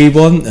what we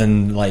want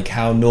and like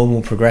how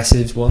normal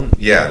progressives want?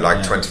 Yeah,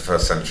 like 21st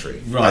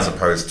century, as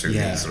opposed to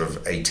the sort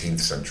of 18th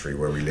century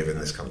where we live in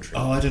this country.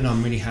 Oh, I don't know.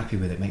 I'm really happy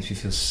with it. Makes me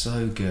feel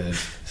so good.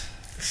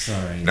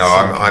 Sorry. No,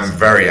 I'm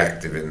very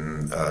active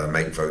in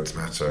Make Votes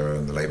Matter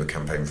and the Labour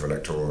campaign for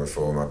electoral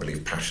reform. I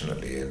believe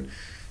passionately in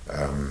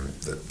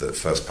that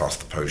first past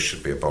the post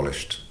should be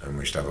abolished and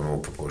we should have a more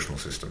proportional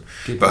system.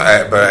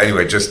 But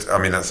anyway,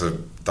 that's a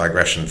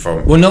digression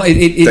from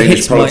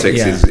Danish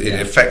politics.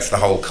 It affects the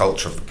whole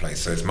culture of the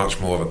place, so it's much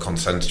more of a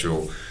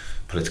consensual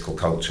political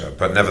culture.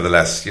 But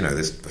nevertheless,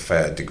 there's a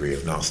fair degree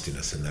of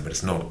nastiness in there. But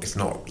it's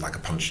not like a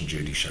Punch and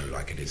Judy show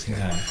like it is here.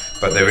 Okay.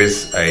 But there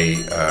is a.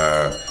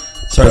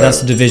 Sorry,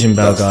 that's the division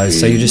bell, guys.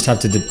 So you just have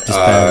to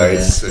dispel.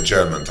 It's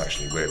adjournment.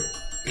 Actually,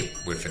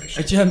 we're finished.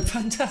 Adjournment,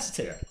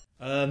 fantastic.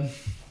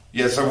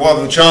 Yeah. So what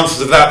are the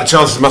chances of that? The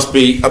chances must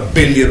be 1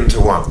 billion to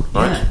 1,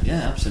 right?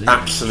 Yeah, absolutely.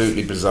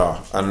 Absolutely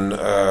bizarre, and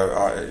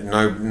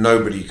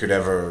nobody could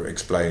ever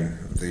explain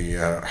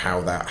the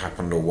how that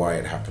happened or why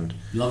it happened.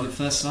 Love at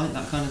first sight,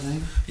 that kind of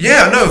thing.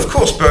 Yeah, no, of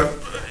course, but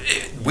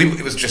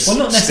it was just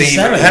not Steve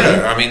and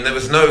Hella. I mean, there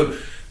was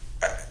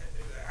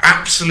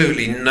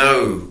absolutely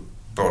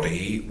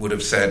nobody would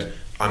have said,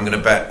 I'm going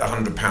to bet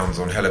 £100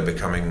 on Hella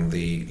becoming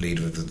the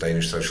leader of the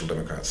Danish Social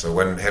Democrats. So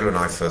when Hella and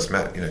I first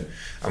met,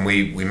 and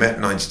we met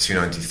 92,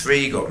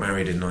 93, got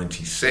married in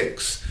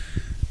 96,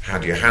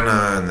 had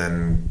Johanna and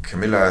then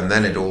Camilla, and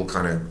then it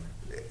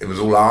was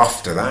all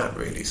after that,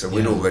 really. So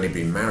we'd already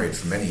been married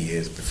for many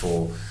years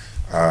before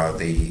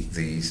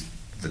the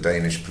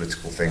Danish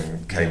political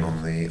thing came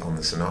on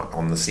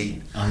the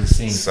scene.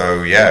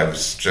 So it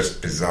was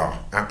just bizarre,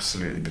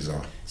 absolutely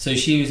bizarre. So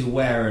she was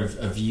aware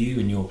of you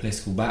and your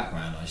political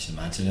background, I should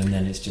imagine, and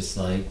then it's just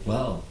like,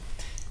 well,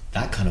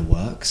 that kind of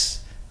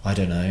works. I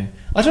don't know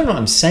what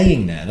I'm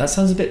saying there. That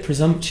sounds a bit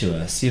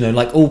presumptuous.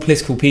 Like all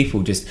political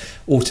people just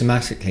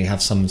automatically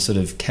have some sort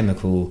of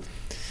chemical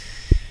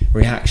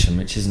reaction,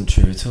 which isn't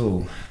true at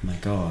all. My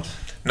God.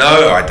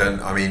 No, I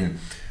don't. I mean,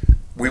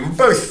 we were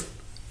both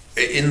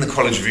in the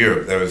College of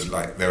Europe. There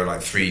were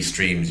 3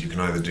 streams. You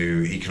can either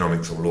do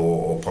economics or law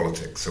or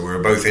politics. So we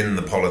were both in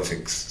the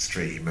politics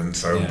stream, and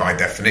so by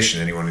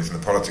definition, anyone who's in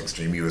the politics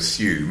stream, you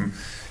assume,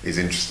 is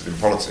interested in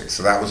politics.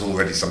 So that was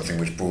already something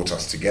which brought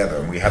us together,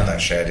 and we had that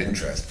shared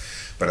interest.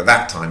 But at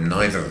that time,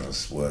 neither of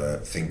us were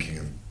thinking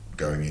of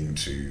going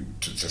into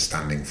to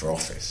standing for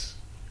office.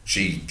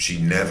 She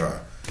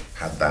never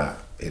had that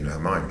in her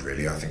mind,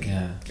 really. I think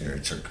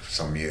it took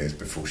some years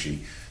before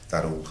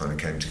that all kind of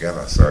came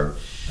together. So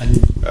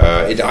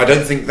I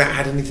don't think that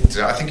had anything to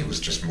do. I think it was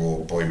just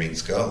more boy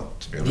meets girl,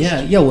 to be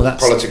honest. Yeah. Well,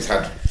 politics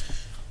had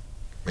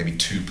maybe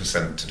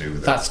 2% to do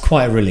with that's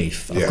quite a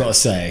relief, I've got to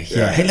say.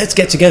 Hey, let's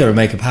get together and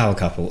make a power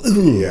couple.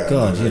 Ooh,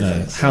 God,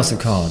 House of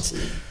Cards.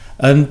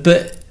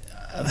 But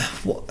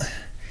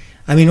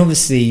I mean,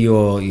 obviously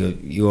your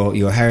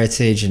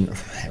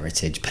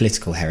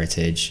political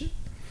heritage.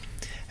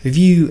 Have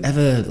you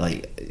ever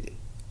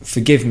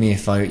forgive me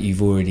if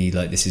you've already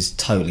this is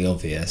totally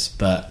obvious,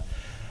 but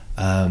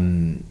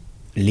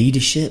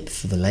leadership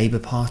for the Labour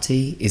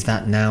Party, is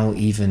that now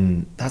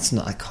even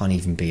that can't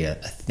even be a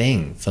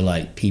thing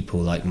for people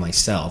like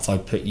myself? I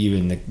put you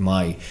in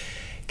my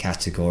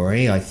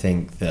category. I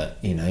think that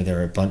there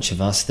are a bunch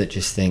of us that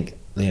just think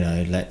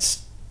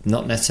let's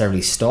not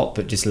necessarily stop,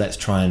 but just let's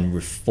try and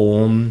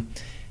reform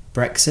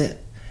Brexit,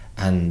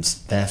 and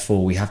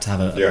therefore we have to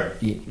have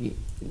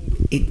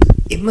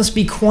it must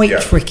be quite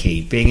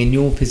tricky being in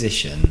your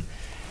position.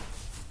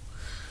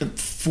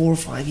 4 or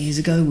 5 years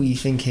ago, were you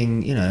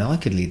thinking, I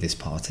could lead this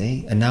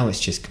party, and now it's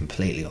just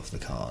completely off the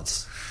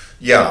cards?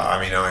 Yeah, I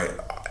mean,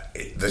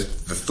 the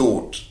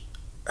thought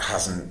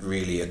hasn't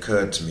really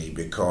occurred to me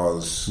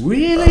because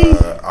really,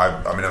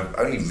 I've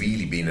only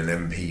really been an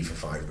MP for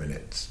 5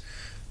 minutes.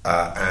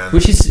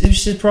 Which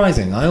is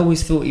surprising. I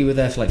always thought you were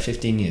there for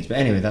 15 years. But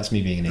anyway, that's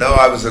me being an idiot. No,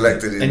 I was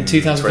elected in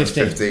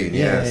 2015.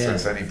 Yeah, so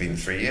it's only been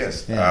 3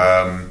 years.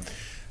 Yeah.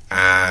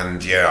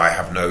 And I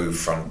have no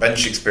front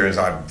bench experience.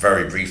 I was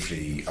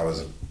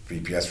a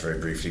BPS very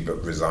briefly,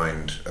 but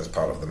resigned as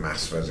part of the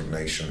mass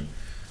resignation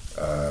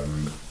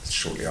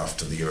shortly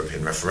after the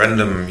European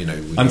referendum.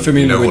 I'm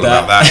familiar with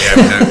that. About that.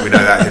 Yeah, we know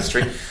that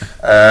history.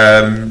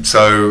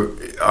 So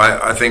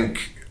I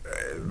think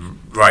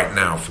right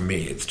now, for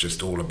me, it's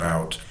just all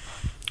about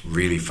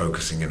really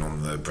focusing in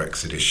on the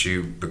Brexit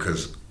issue,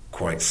 because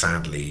quite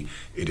sadly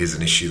it is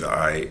an issue that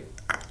I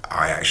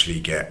actually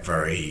get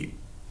very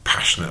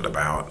passionate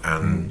about,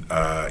 and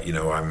I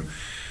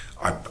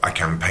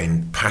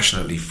campaign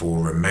passionately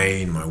for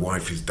Remain. My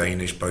wife is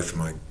Danish. Both of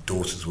my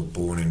daughters were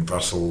born in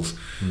Brussels.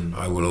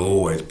 I will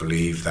always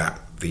believe that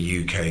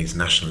the UK's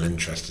national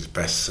interest is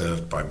best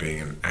served by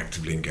being an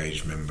actively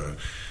engaged member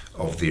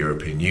of the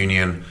European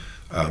Union.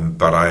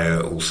 But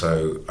I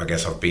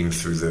guess I've been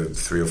through the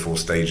 3 or 4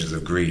 stages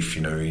of grief.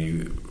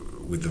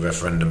 With the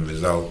referendum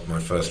result, my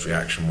first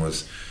reaction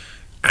was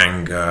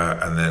anger,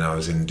 and then I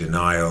was in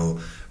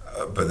denial.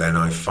 But then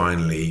I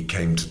finally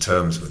came to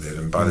terms with it.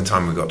 And by the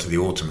time we got to the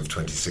autumn of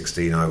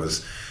 2016,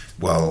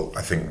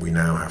 I think we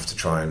now have to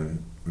try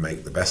and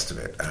make the best of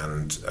it.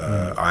 And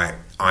I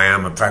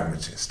am a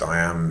pragmatist.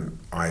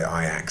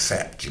 I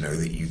accept,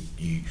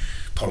 that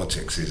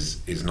politics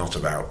is not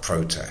about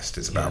protest.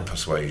 It's about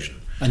persuasion.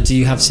 And do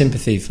you have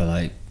sympathy for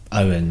like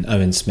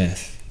Owen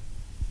Smith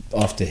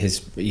after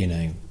his,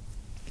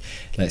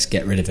 let's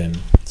get rid of him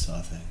sort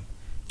of thing?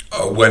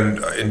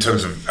 When in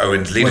terms of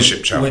Owen's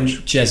leadership challenge,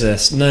 when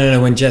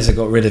Jezza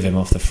got rid of him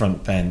off the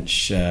front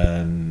bench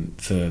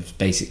for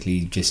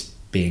basically just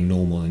being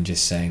normal and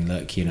just saying,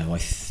 look, I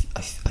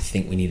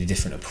think we need a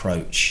different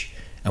approach,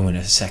 and when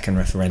a second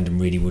referendum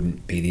really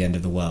wouldn't be the end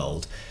of the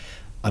world.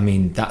 I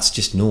mean, that's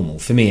just normal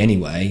for me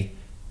anyway.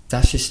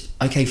 That's just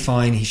okay.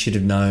 Fine, he should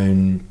have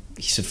known.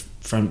 He's a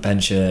front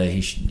bencher.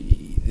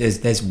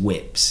 There's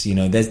whips,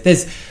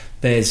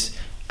 there's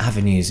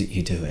avenues that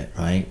you do it,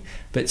 right?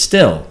 But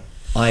still.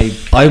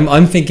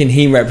 I'm thinking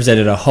he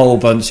represented a whole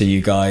bunch of you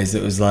guys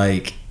that was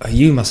like,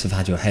 you must have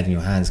had your head in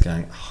your hands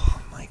going,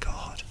 oh my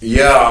God.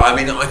 Yeah, I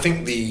mean, I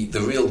think the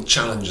real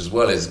challenge as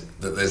well is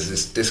that there's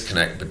this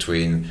disconnect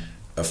between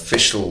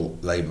official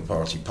Labour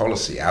Party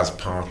policy as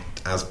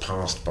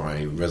passed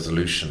by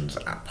resolutions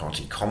at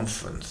party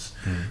conference,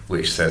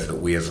 which says that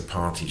we as a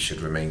party should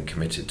remain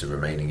committed to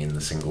remaining in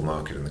the single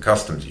market and the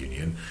customs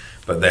union,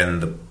 but then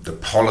the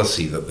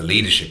policy that the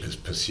leadership is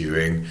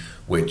pursuing,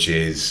 which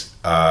is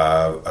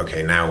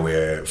now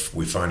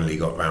we finally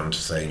got round to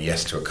saying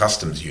yes to a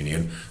customs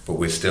union, but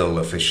we're still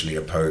officially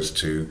opposed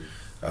to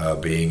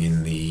being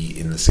in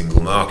the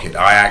single market.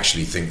 I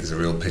actually think there's a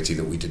real pity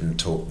that we didn't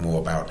talk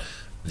more about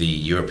the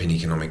European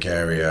Economic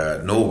Area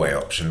Norway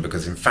option,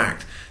 because in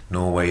fact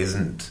Norway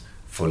isn't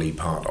fully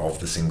part of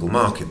the single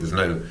market.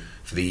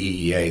 For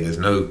the EEA, there's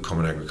no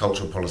common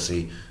agricultural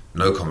policy,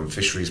 no common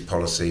fisheries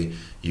policy.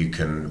 You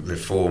can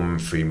reform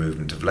free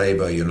movement of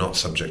labour. You're not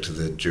subject to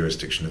the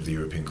jurisdiction of the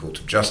European Court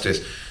of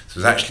Justice. So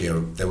there's actually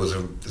there's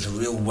a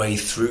real way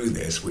through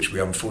this, which we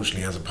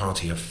unfortunately as a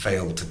party have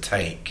failed to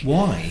take.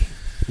 Why?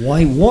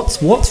 What's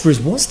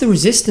the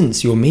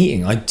resistance you're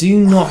meeting? I do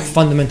not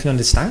fundamentally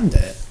understand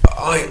it.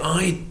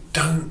 I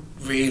don't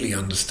really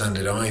understand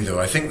it either.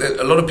 I think that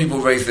a lot of people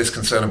raise this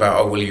concern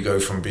about, will you go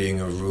from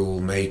being a rule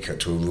maker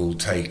to a rule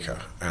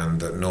taker, and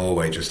that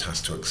Norway just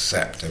has to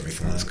accept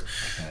everything that's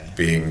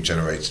being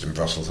generated in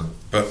Brussels.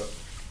 But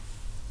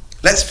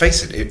let's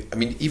face it,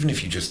 even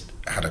if you just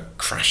had a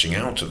crashing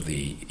out of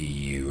the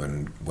EU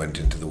and went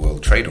into the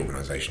World Trade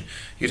Organization,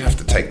 you'd have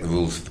to take the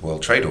rules of the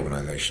World Trade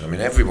Organization. I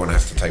mean, everyone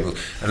has to take rules,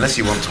 unless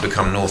you want to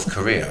become North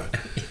Korea.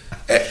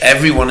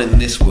 Everyone in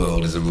this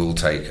world is a rule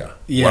taker,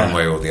 one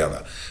way or the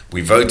other.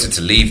 We voted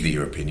to leave the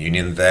European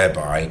Union,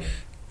 thereby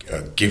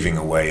giving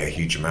away a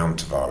huge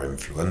amount of our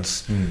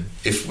influence.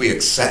 If we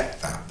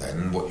accept that,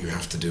 then what you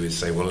have to do is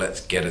say, well, let's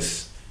get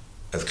us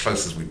as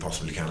close as we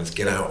possibly can. Let's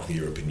get out of the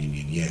European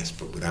Union, yes,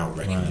 but without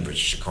wrecking the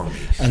British economy.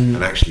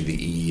 And actually the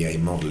EEA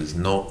model is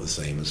not the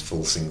same as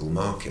full single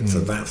market. So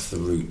that's the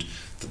route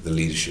that the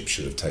leadership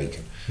should have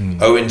taken.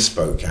 Owen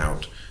spoke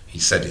out. He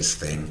said his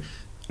thing.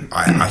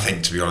 I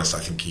think, to be honest,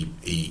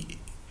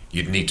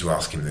 you'd need to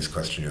ask him this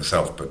question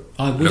yourself, but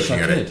looking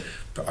at it,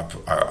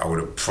 I would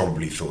have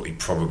probably thought he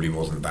probably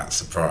wasn't that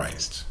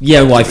surprised.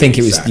 Yeah, well, I think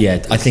it was.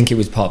 I think it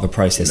was part of a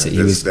process that he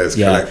was. There's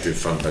collective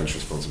front bench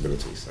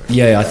responsibility. So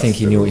I think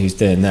he knew what he was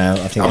doing now.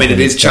 It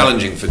is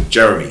challenging for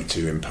Jeremy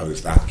to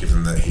impose that,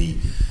 given that he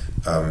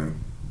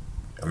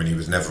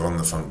was never on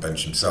the front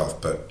bench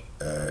himself, but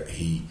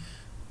he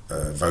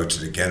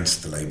voted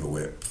against the Labour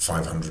whip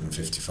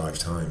 555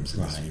 times.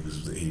 Right.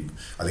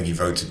 I think he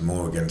voted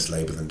more against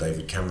Labour than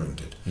David Cameron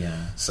did.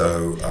 Yeah.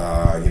 So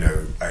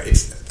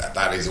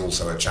that is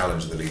also a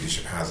challenge the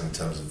leadership has in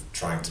terms of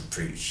trying to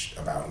preach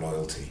about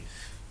loyalty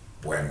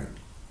when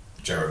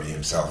Jeremy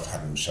himself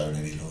hadn't shown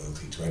any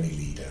loyalty to any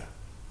leader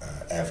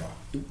ever.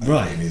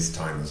 In his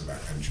time as a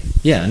backbencher.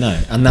 Yeah, no,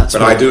 and that's.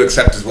 But I do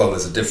accept as well.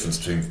 There's a difference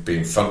between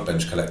being front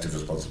bench collective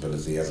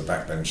responsibility as a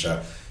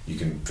backbencher. You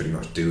can pretty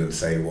much do and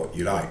say what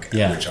you like,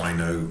 which I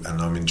know,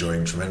 and I'm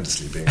enjoying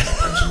tremendously being a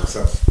backbencher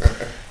myself.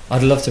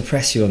 I'd love to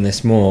press you on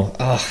this more.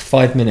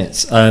 5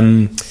 minutes.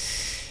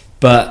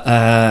 But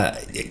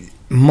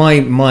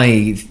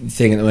my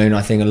thing at the moment,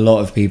 I think a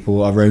lot of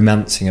people are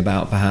romancing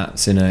about,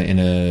 perhaps in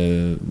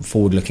a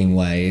forward-looking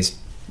way, is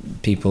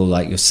people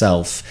like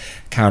yourself,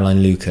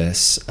 Caroline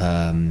Lucas.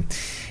 There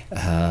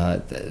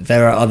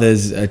are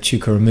others,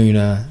 Chuka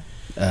Ramuna.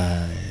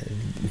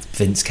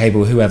 Vince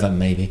Cable, whoever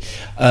maybe,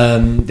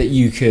 that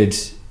you could,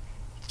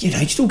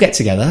 just all get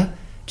together,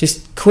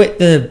 just quit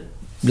the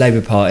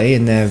Labour Party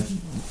and their,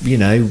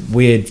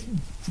 weird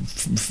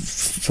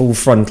full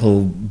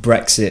frontal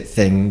Brexit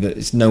thing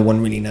that no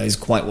one really knows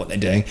quite what they're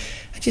doing,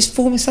 and just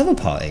form this other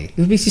party. It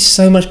would be just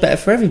so much better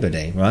for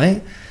everybody,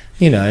 right?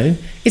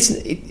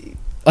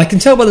 I can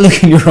tell by the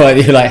look in your eye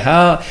that you're like,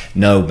 how?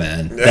 No,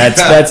 man,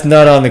 that's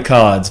not on the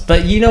cards.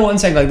 But you know what I'm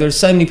saying? Like, there are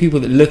so many people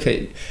that look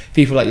at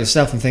people like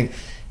yourself and think,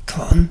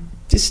 come on,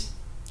 just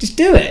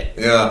do it.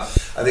 Yeah,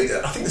 I think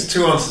there's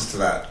two answers to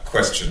that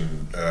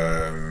question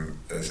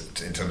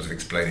in terms of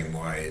explaining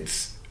why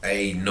it's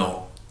A,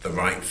 not the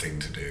right thing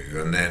to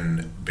do, and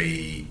then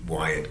B,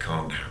 why it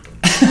can't happen.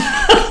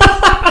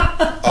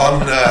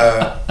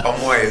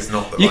 on why it's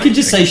not the right thing. You can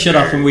just say shut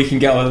up and we can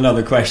get on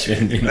another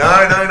question.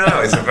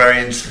 No, it's a very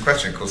interesting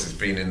question. Of course, it's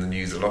been in the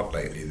news a lot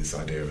lately, this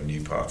idea of a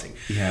new party.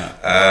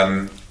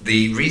 Yeah.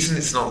 The reason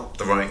it's not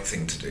the right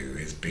thing to do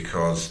is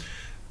because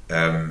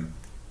the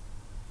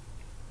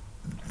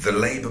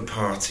Labour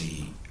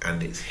Party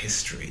and its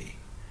history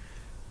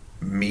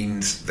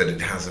means that it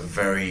has a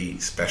very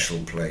special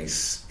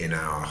place in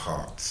our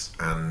hearts,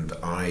 and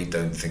I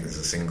don't think there's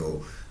a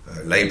single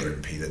Labour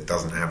MP that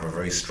doesn't have a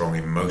very strong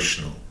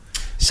emotional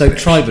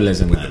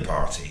tribalism with then. The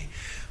party.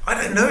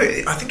 I don't know.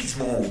 I think it's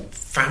more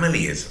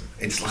familyism.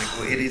 It's like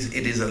it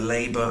is a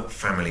Labour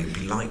family. It'd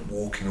be like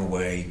walking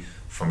away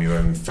from your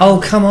own family.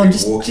 Oh, come on,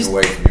 walking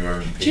away from your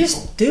own people.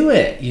 Just do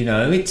it.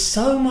 It's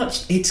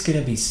going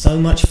to be so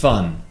much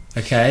fun.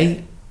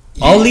 Okay.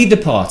 I'll lead the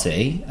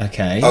party,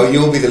 okay? Oh,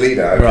 you'll be the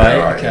leader, okay,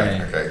 right, okay.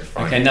 Yeah, okay,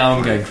 fine. Okay, now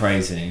I'm going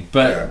crazy.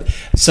 But,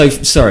 so,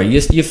 sorry,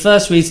 your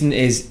first reason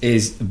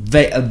is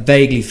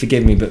vaguely,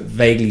 forgive me, but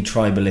vaguely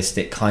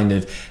tribalistic kind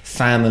of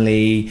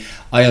family.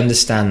 I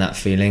understand that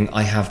feeling.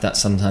 I have that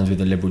sometimes with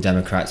the Liberal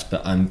Democrats,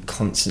 but I'm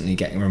constantly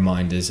getting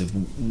reminders of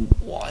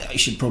why I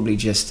should probably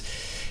just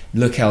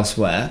look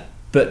elsewhere.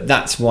 But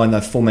that's why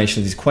the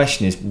formation of this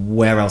question is,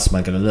 where else am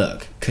I going to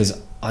look? Because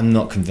I'm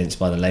not convinced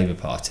by the Labour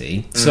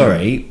Party.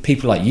 Sorry,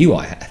 people like you,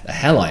 the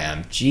hell I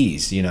am.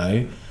 Jeez,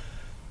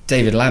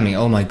 David Lammy.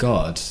 Oh my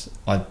God,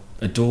 I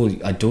adore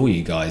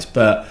you guys.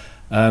 But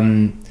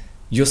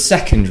your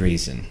second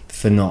reason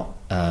for not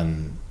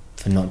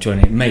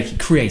joining,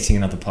 creating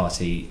another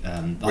party,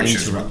 which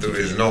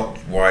is not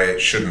why it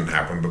shouldn't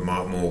happen, but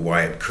more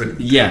why it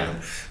couldn't. Yeah,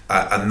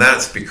 happen. And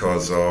that's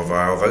because of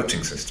our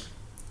voting system,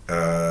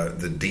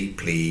 the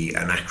deeply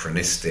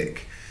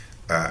anachronistic.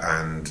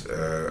 And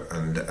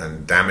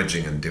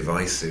damaging and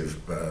divisive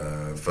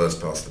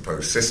first past the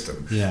post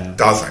system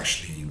does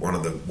actually one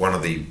of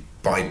the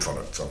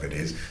byproducts of it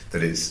is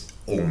that it's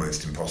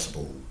almost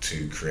impossible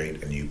to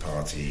create a new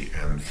party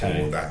and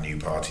for that new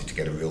party to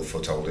get a real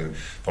foothold in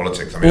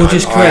politics. I mean,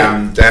 I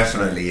am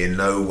definitely in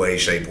no way,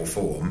 shape or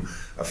form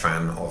a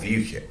fan of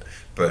UKIP,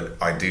 but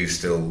I do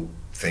still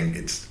think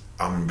it's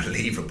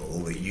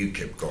unbelievable that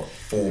UKIP got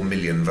 4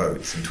 million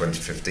votes in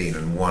 2015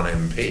 and 1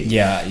 MP.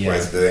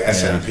 Whereas the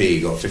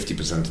SNP got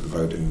 50% of the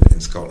vote in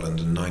Scotland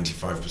and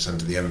 95%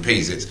 of the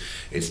MPs.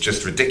 It's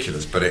just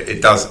ridiculous. But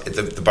it does.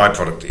 The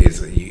byproduct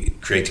is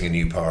that creating a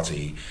new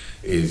party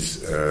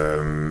is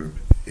a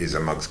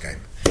mug's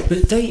game.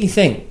 But don't you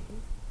think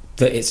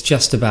that it's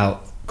just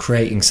about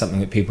creating something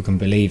that people can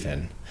believe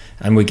in,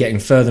 and we're getting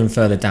further and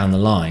further down the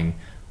line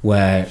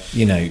where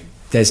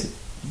there's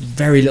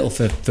very little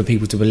for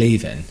people to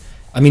believe in.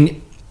 I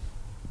mean,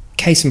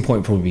 case in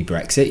point probably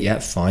Brexit. Yeah,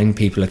 fine.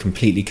 People are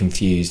completely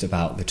confused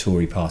about the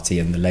Tory party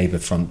and the Labour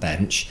front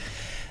bench.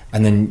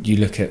 And then you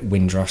look at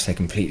Windrush, they're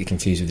completely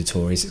confused with the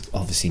Tories. It's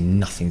obviously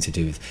nothing to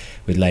do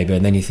with Labour.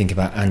 And then you think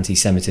about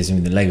anti-Semitism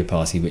in the Labour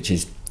Party, which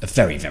is a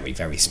very, very,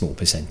 very small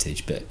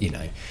percentage. But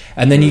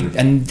and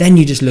then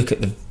you just look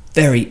at the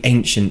very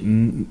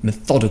ancient,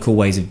 methodical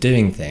ways of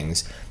doing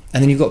things.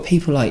 And then you've got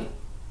people like,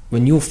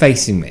 when you're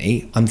facing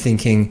me, I'm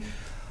thinking,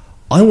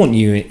 I want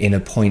you in a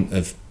point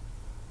of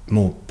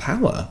more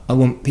power. I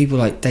want people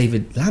like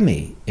David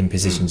Lammy in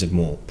positions of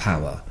more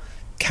power.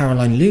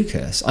 Caroline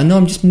Lucas. I know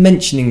I'm just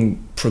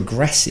mentioning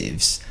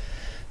progressives,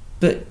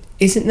 but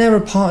isn't there a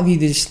part of you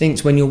that just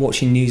thinks when you're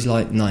watching news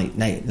late at night,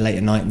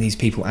 and these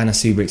people, Anna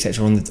Suber,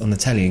 etc., on the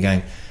telly, and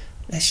going,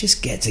 let's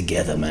just get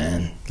together,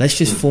 man. Let's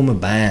just form a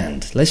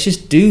band. Let's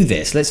just do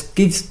this. Let's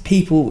give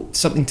people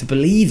something to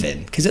believe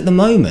in. Because at the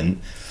moment,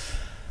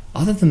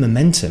 other than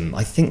momentum,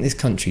 I think this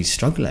country's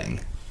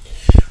struggling.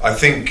 I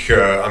think,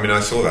 I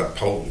saw that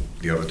poll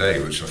the other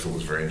day, which I thought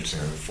was very interesting.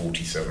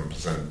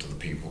 47% of the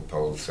people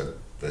polled said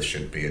there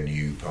should be a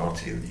new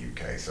party in the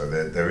UK. So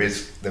there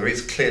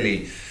is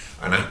clearly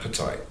an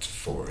appetite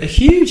for it. A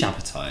huge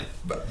appetite.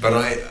 But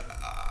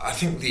I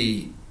think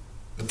the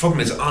problem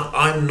is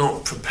I'm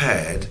not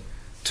prepared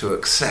to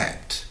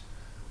accept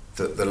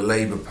that the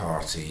Labour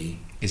Party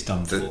is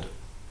done for.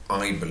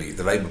 I believe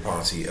the Labour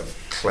Party of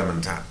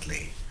Clement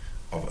Attlee,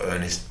 of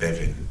Ernest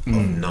Bevin,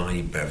 of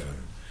Nye Bevan,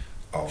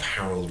 of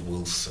Harold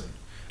Wilson,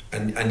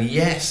 and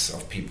yes,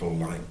 of people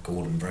like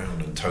Gordon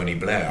Brown and Tony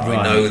Blair. Right.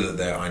 I know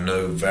that I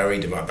know very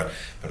divided,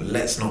 but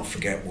let's not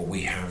forget what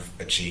we have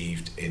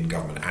achieved in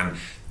government and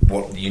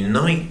what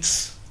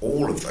unites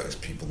all of those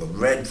people. The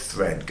red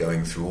thread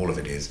going through all of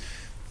it is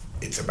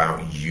it's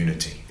about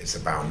unity. It's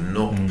about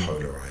not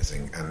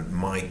polarising. And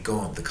my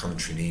God, the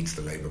country needs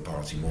the Labour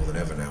Party more than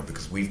ever now,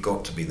 because we've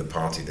got to be the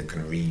party that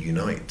can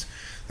reunite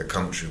the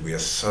country. We are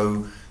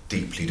so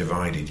deeply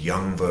divided,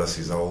 young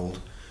versus old,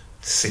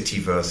 city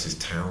versus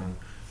town,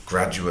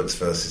 graduates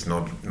versus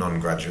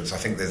non-graduates. I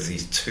think there's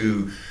these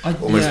two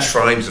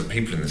tribes of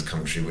people in this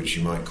country, which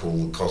you might call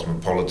the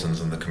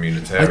cosmopolitans and the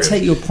communitarians. I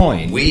take your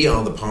point. We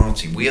are the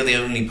party. We are the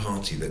only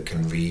party that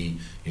can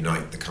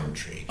reunite the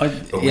country.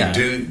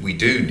 We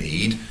do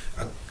need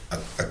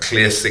a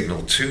clear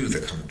signal to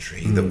the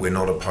country that we're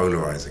not a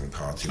polarising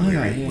party.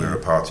 We're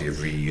a party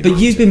of reuniting.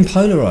 But you've been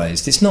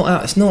polarised. It's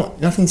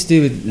not nothing to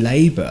do with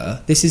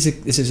Labour. This is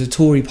a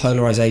Tory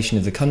polarisation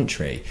of the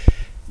country.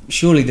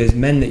 Surely those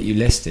men that you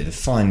listed, a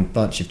fine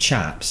bunch of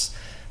chaps,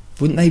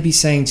 wouldn't they be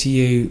saying to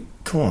you,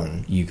 come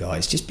on, you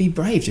guys, just be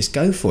brave, just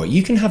go for it.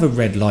 You can have a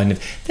red line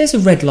there's a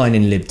red line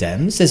in Lib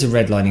Dems, there's a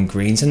red line in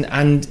Greens,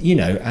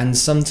 and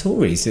some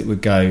Tories that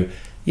would go,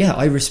 yeah,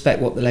 I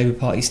respect what the Labour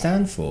Party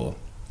stand for.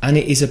 And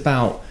it is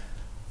about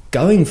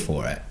going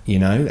for it,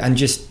 and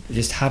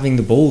just having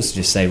the balls to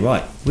just say,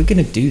 right, we're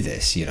going to do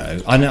this,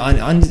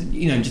 and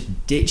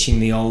just ditching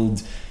the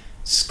old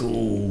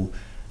school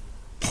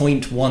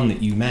point one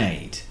that you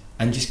made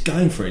and just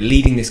going for it,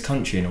 leading this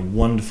country in a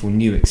wonderful,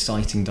 new,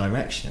 exciting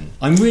direction.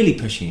 I'm really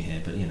pushing you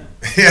here, but Yeah.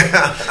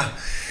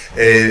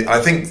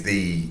 I think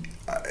the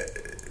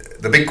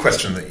big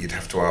question that you'd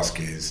have to ask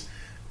is,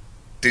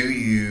 do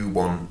you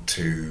want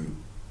to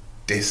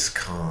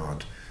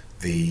discard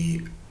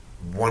the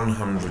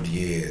 100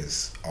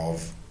 years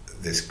of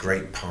this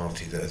great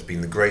party that has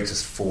been the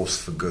greatest force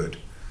for good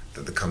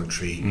that the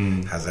country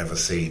has ever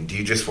seen? Do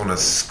you just want to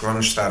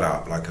scrunch that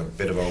up like a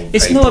bit of old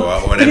paper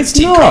or an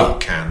empty Coke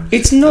can?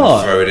 It's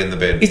not. And throw it in the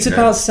bin. It's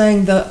about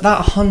saying that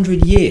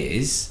 100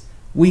 years,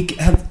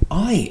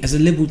 as a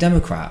Liberal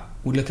Democrat,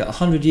 would look at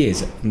 100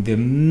 years, the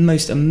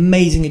most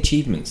amazing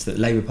achievements that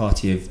Labour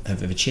Party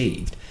have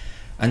achieved,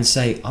 and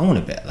say, I want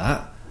a bit of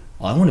that.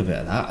 I want a bit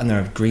of that. And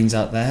there are Greens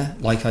out there,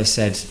 like I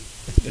said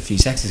a few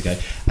seconds ago,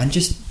 and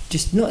just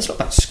not, it's not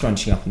about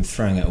scrunching up and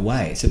throwing it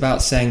away. It's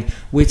about saying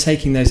we're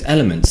taking those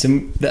elements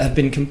that have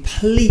been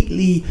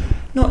completely,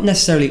 not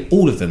necessarily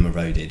all of them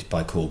eroded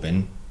by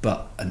Corbyn,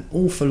 but an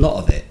awful lot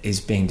of it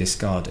is being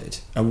discarded.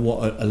 And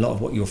a lot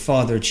of what your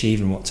father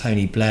achieved and what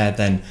Tony Blair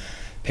then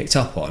picked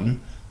up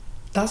on,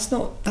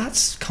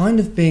 that's kind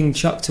of being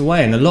chucked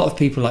away. And a lot of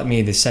people like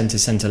me, the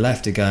centre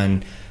left, are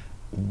going,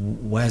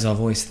 where's our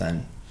voice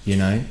then?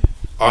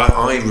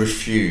 I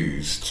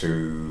refuse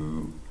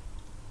to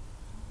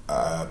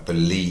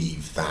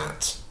believe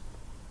that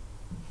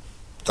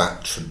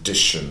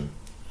tradition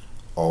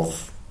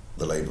of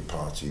the Labour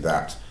Party,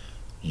 that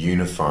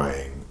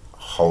unifying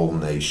whole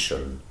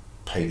nation,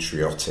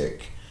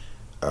 patriotic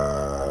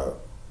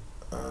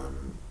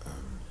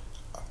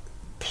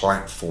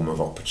platform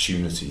of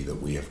opportunity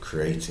that we have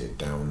created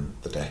down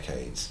the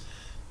decades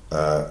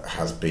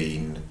has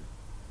been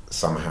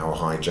somehow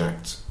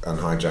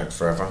hijacked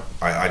forever.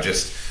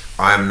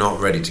 I am not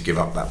ready to give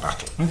up that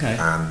battle. Okay.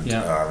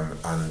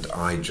 And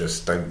I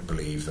just don't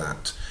believe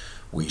that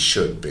we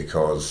should,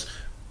 because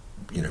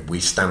we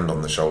stand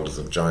on the shoulders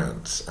of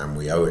giants and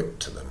we owe it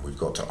to them. We've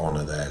got to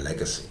honour their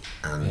legacy.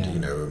 And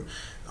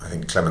I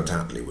think Clement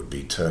Attlee would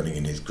be turning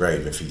in his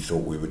grave if he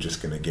thought we were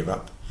just going to give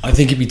up. I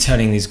think he'd be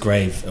turning in his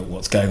grave at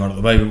what's going on at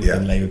the moment with the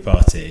Labour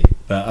Party.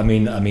 But I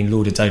mean,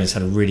 Lord Adonis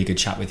had a really good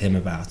chat with him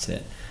about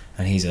it.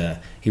 And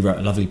he wrote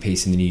a lovely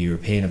piece in the New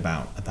European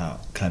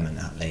about Clement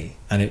Attlee,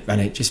 and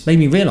it just made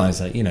me realise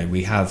that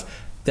we have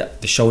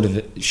the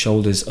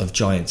shoulders of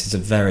giants is a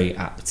very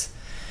apt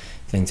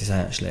thing to say,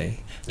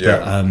 actually.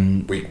 Yeah,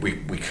 but,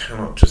 we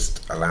cannot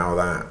just allow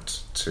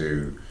that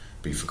to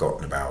be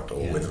forgotten about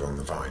or wither on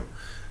the vine.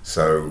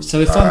 So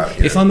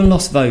if I'm a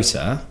lost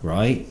voter,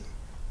 right,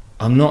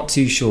 I'm not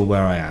too sure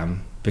where I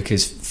am,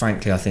 because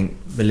frankly I think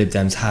the Lib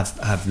Dems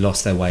have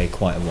lost their way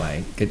quite a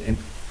way, in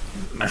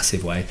a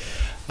massive way.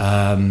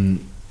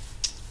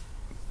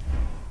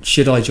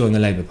 Should I join the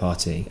Labour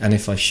Party? And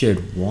if I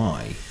should,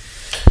 why?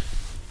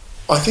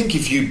 I think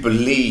if you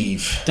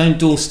believe... Don't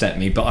doorstep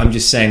me, but I'm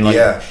just saying,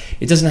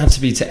 it doesn't have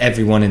to be to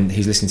everyone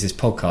who's listening to this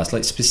podcast,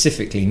 like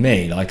specifically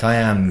me. Like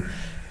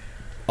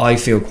I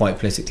feel quite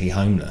politically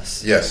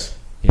homeless. Yes.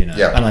 And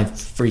I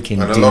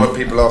freaking... And a lot of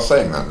people are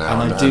saying that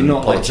now. And I do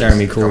not like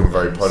Jeremy Corbyn.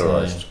 Very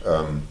polarised.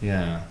 So,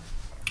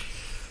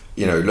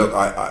 look,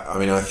 I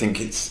mean, I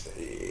think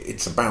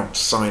it's about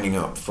signing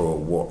up for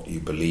what you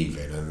believe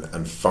in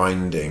and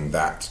finding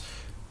that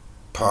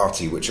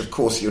party, which of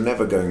course you're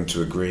never going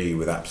to agree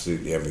with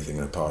absolutely everything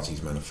in a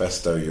party's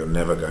manifesto. You're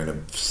never going to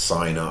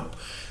sign up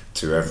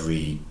to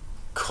every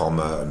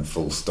comma and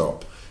full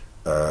stop.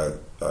 that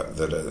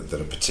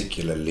a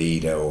particular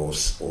leader or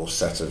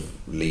set of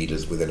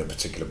leaders within a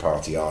particular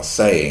party are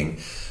saying,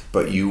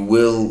 but you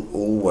will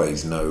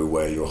always know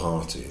where your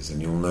heart is,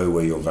 and you'll know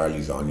where your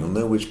values are, and you'll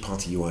know which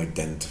party you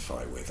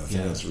identify with. I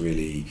think that's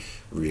really,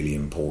 really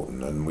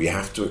important, and we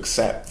have to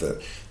accept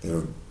that there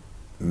are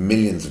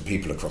millions of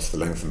people across the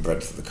length and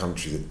breadth of the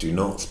country that do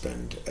not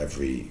spend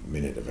every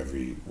minute of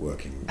every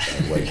waking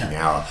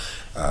hour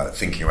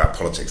thinking about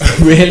politics.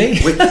 Really?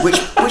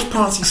 Which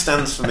party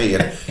stands for me?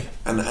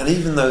 And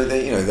even though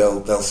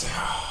they'll say,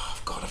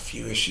 I've got a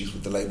few issues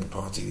with the Labour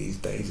Party these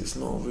days, it's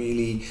not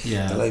really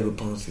the Labour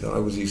Party that I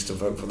was used to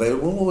vote for. They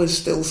will always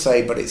still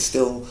say, but it's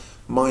still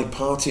my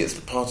party. It's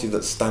the party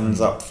that stands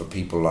up for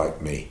people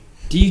like me.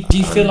 Do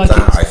you feel like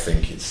that? I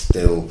think it's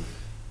still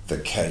the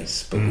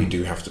case, but we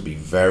do have to be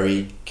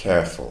very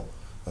careful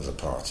as a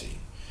party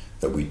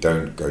that we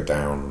don't go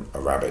down a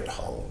rabbit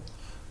hole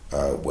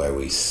where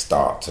we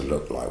start to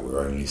look like we're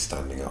only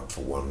standing up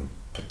for one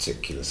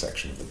particular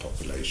section of the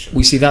population.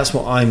 We see that's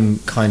what I'm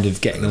kind of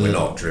getting. And we're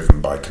not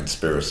driven by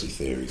conspiracy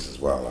theories as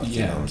well. I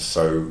think I'm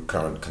so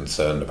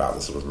concerned about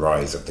the sort of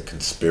rise of the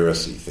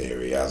conspiracy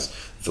theory as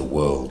the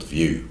world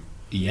view.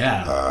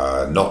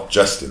 Not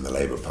just in the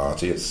Labour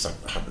Party, it's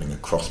happening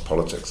across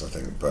politics, I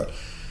think, but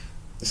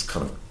this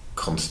kind of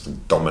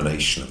constant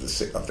domination of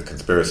the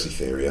conspiracy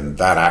theory, and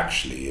that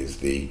actually is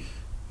the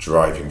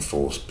driving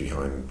force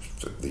behind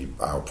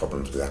our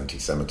problems with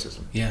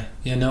anti-Semitism.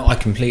 No, I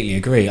completely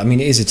agree. I mean,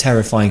 it is a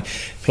terrifying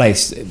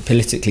place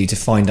politically to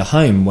find a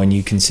home when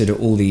you consider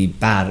all the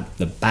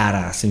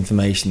badass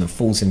information, the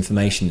false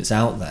information that's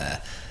out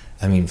there.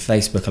 I mean,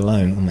 Facebook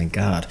alone, oh my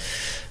God,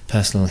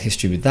 personal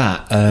history with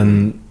that.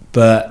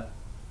 But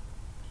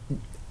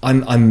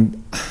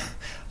I'm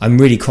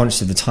really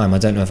conscious of the time. I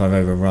don't know if I've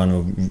overrun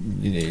or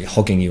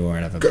hogging you or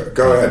whatever.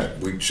 Go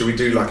ahead. Should we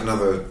do like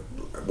another?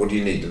 What do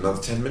you need?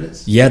 Another 10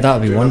 minutes? Yeah, that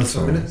would be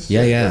wonderful. 10 minutes?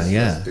 Yeah.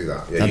 Let's do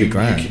that. That'd be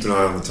great. You keep an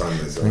eye on the time.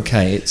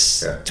 Okay,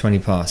 it's 20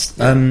 past.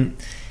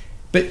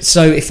 But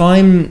so if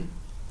I'm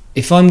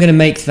going to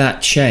make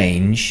that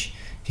change,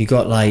 you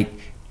got like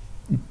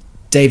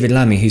David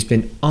Lammy, who's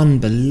been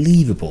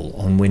unbelievable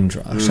on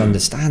Windrush,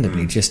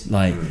 understandably, just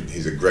like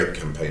he's a great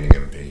campaigning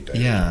MP.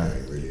 David. Yeah, he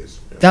really is.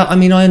 Yeah. That, I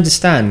mean, I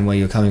understand where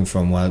you're coming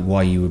from.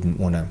 Why you wouldn't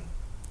want to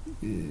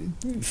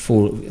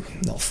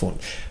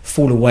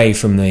fall away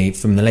from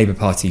the Labour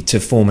Party to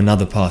form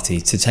another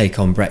party to take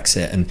on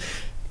Brexit and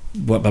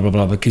blah blah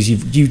blah, because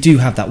you do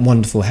have that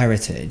wonderful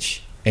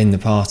heritage in the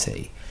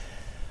party.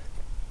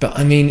 But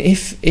I mean,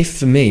 if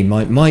for me,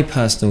 my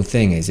personal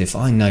thing is, if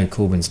I know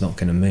Corbyn's not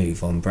going to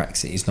move on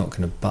Brexit, he's not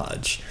going to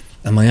budge,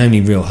 and my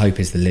only real hope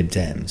is the Lib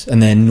Dems,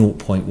 and they're 0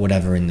 point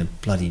whatever in the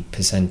bloody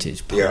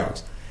percentage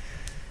polls.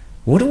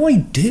 What do I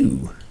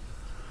do?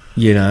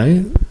 You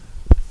know.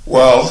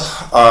 Well,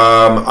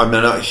 I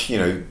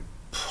mean,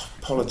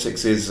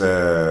 politics is.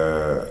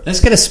 Let's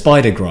get a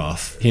spider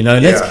graph.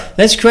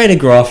 Let's create a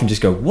graph and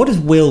just go. What does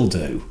Will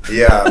do?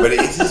 Yeah, but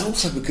it's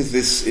also because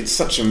it's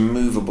such a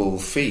movable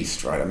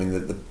feast, right? I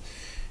mean,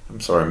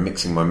 I'm sorry, I'm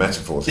mixing my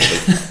metaphors.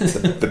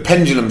 The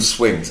pendulum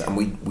swings, and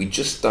we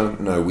just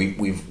don't know.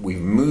 We've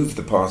moved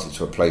the party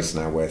to a place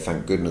now where,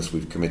 thank goodness,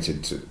 we've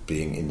committed to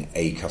being in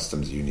a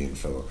customs union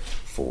for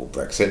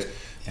Brexit.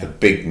 The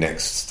big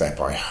next step,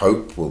 I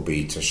hope, will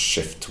be to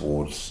shift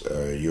towards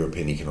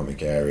European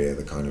Economic Area,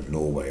 the kind of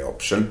Norway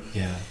option.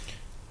 Yeah.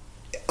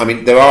 I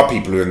mean, there are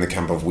people who are in the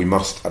camp of we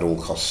must at all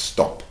costs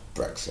stop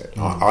Brexit.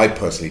 I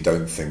personally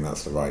don't think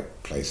that's the right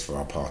place for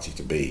our party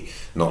to be,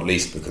 not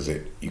least because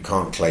you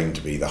can't claim to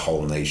be the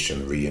whole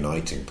nation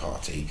reuniting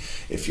party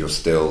if you're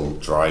still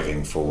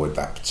driving forward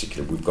that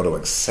particular. We've got to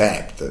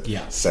accept that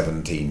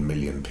 17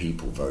 million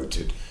people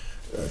voted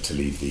to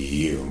leave the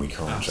EU, and we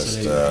can't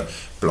just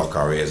block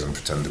our ears and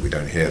pretend that we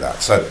don't hear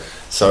that. So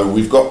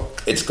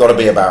it's got to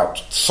be about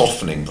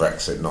softening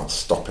Brexit, not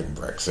stopping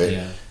Brexit.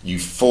 Yeah. You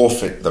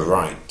forfeit the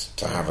right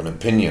to have an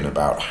opinion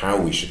about how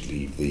we should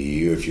leave the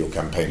EU if you're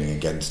campaigning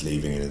against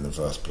leaving it in the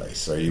first place.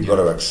 So you've got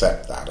to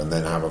accept that and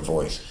then have a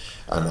voice.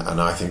 And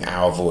I think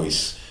our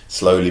voice,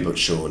 slowly but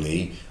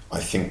surely, I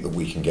think that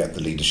we can get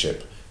the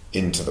leadership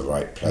into the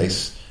right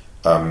place.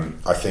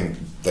 I think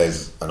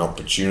there's an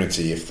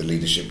opportunity, if the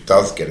leadership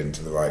does get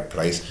into the right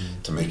place,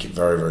 to make it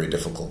very, very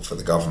difficult for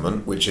the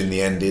government, which in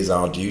the end is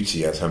our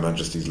duty as Her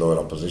Majesty's loyal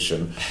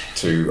opposition,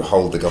 to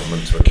hold the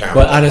government to account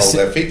and hold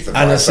their feet to the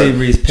fire. So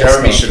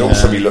Jeremy should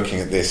also be looking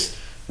at this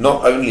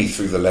not only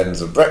through the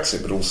lens of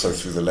Brexit, but also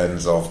through the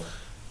lens of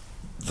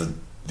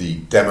the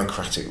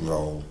democratic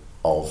role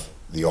of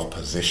the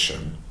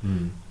opposition,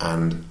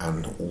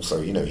 and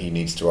also, he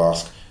needs to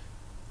ask,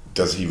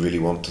 does he really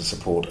want to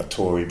support a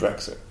Tory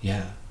Brexit?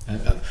 Yeah.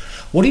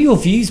 What are your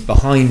views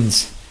behind...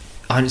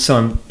 So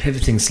I'm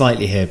pivoting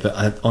slightly here,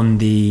 but on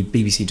the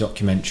BBC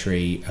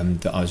documentary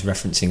that I was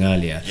referencing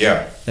earlier,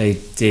 they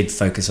did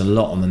focus a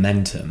lot on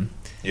momentum.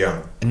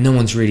 Yeah. And no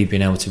one's really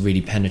been able to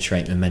really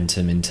penetrate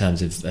momentum in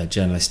terms of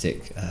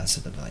journalistic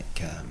sort of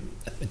like a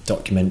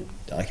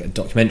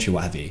documentary,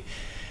 what have you.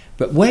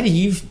 But where do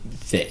you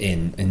fit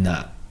in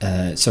that?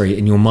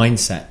 In your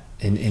mindset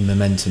in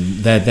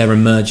momentum, their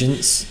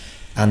emergence.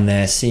 and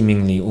their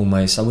seemingly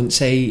almost, I wouldn't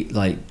say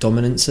like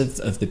dominance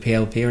of the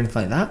PLP or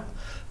anything like that,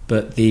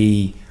 but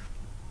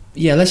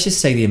let's just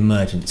say the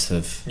emergence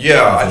of...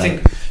 I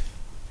think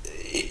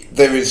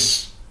there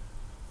is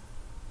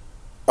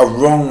a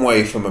wrong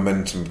way for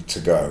momentum to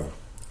go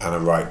and a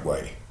right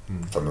way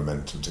for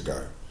momentum to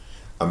go.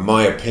 And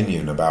my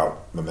opinion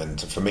about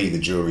momentum, for me, the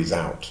jury's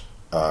out,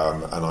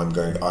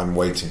 and I'm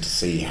waiting to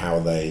see how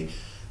they,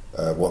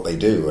 what they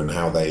do and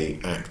how they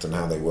act and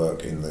how they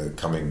work in the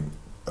coming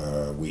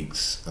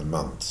weeks and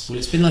months. Well,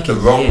 it's been like the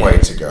wrong way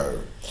to go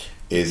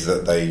is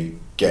that they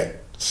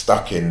get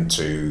stuck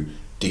into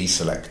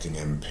deselecting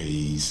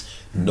MPs,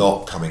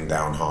 not coming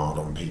down hard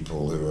on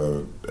people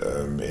who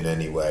are in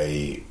any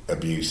way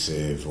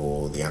abusive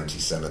or the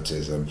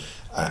anti-Semitism,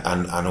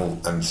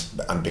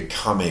 and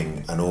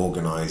becoming an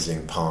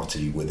organising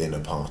party within a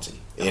party.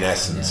 In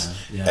essence,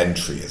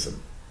 entryism.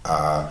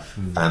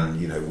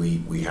 And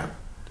we have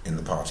in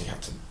the party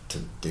had to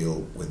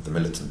deal with the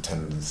militant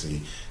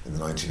tendency in the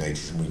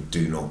 1980s, and we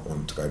do not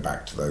want to go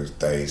back to those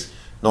days.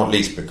 Not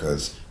least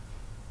because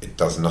it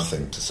does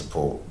nothing to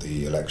support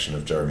the election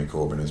of Jeremy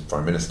Corbyn as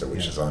Prime Minister,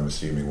 which is, I'm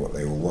assuming, what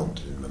they all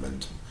want in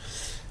momentum.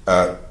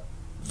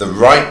 The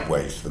right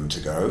way for them to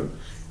go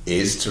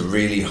is to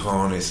really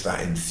harness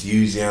that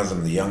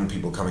enthusiasm, the young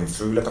people coming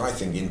through. Look, I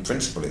think in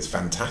principle it's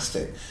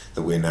fantastic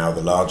that we're now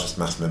the largest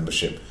mass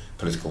membership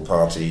political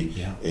party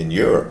in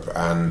Europe,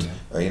 and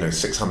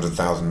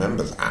 600,000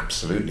 members,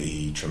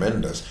 absolutely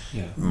tremendous.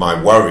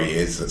 My worry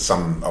is that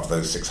some of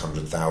those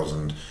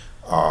 600,000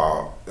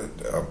 are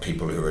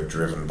people who are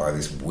driven by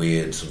this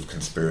weird sort of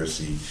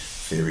conspiracy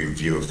theory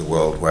view of the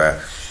world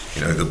where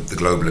the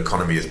global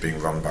economy is being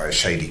run by a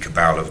shady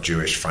cabal of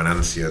Jewish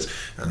financiers,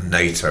 and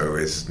NATO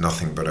is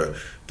nothing but a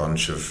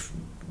bunch of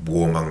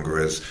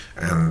warmongers,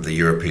 and the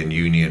European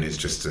Union is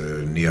just a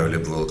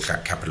neoliberal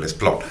capitalist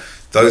plot.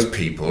 Those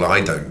people,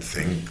 I don't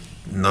think,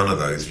 none of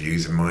those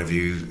views, in my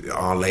view,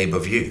 are Labour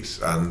views,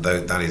 and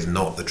that is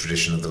not the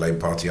tradition of the Labour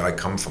Party I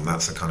come from.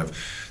 That's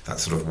that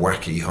sort of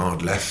wacky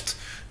hard left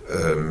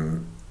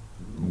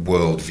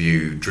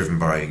worldview driven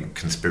by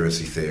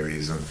conspiracy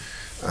theories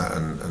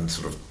and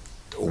sort of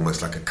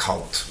almost like a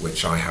cult,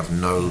 which I have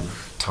no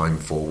time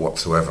for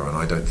whatsoever, and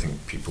I don't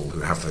think people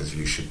who have those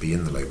views should be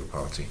in the Labour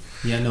Party.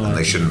 And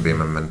they shouldn't be in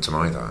Momentum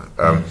either.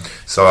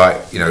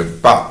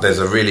 But there's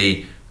a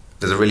really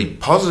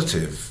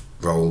positive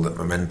role that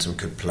Momentum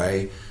could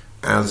play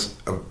as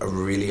a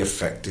really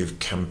effective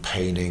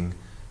campaigning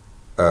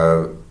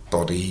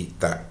body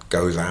that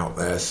goes out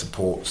there,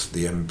 supports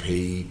the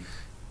MP,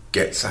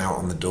 gets out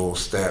on the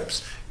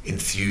doorsteps,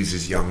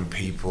 enthuses young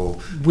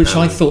people, which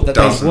I thought that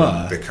they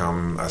were,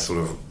 become a sort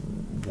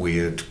of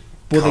weird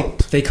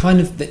cult. They kind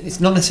of,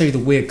 it's not necessarily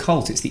the weird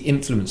cult, it's the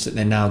influence that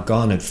they're now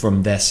garnered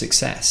from their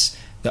success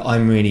that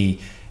I'm really,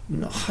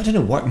 I don't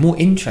know what, more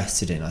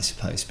interested in, I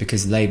suppose,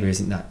 because Labour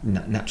isn't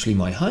naturally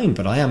my home,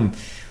 but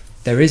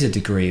there is a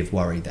degree of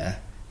worry there,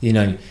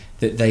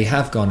 that they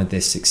have garnered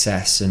this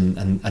success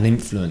and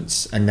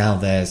influence, and now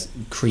they're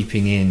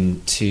creeping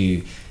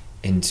into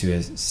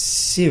a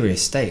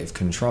serious state of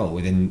control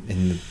within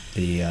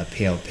the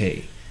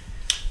PLP.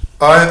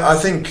 I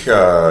think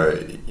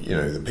the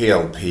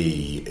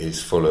PLP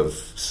is full of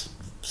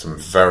some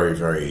very,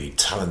 very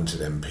talented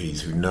MPs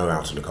who know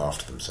how to look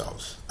after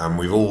themselves, and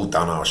we've all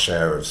done our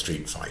share of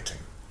street fighting,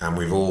 and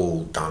we've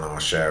all done our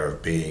share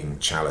of being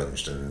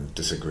challenged and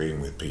disagreeing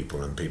with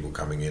people, and people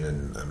coming in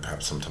and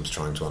perhaps sometimes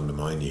trying to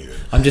undermine you.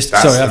 That's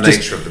the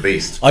nature of the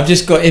beast. I've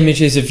just got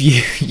images of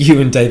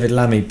you and David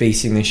Lammy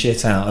beating the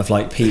shit out of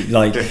like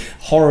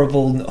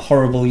horrible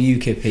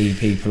UKIP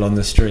people on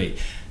the street,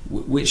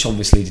 which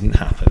obviously didn't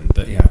happen.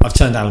 But I've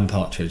turned Alan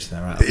Partridge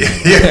there out.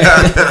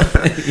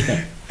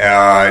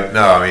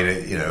 No, I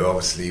mean,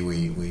 obviously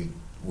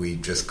we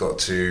just got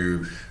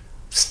to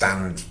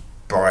stand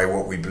by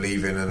what we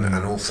believe in,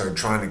 and also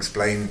try and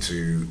explain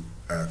to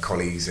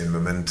colleagues in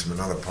Momentum and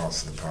other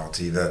parts of the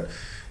party that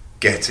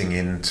getting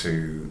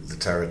into the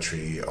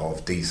territory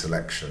of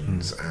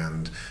deselections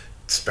and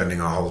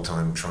spending our whole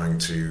time trying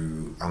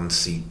to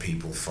unseat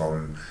people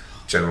from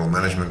general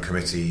management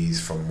committees,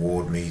 from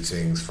ward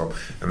meetings,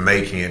 and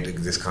making it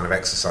this kind of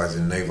exercise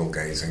in navel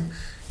gazing,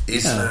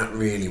 is that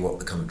really what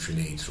the country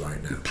needs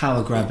right now?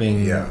 Power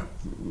grabbing,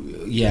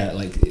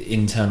 like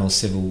internal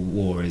civil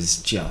war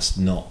is just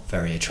not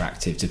very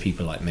attractive to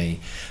people like me.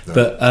 No.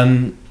 But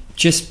I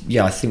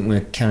think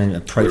we're kind of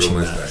approaching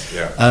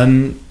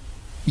that.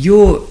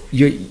 You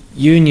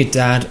and your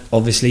dad,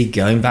 obviously,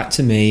 going back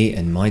to me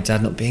and my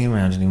dad not being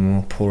around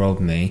anymore, poor old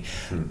me.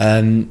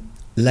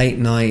 Late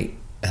night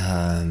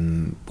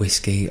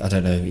whiskey. I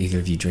don't know, either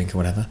of you drink or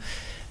whatever.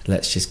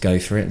 Let's just go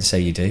for it and say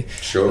you do.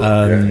 Sure.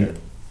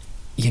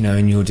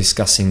 And you're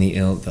discussing the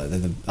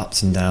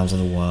ups and downs of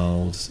the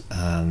world.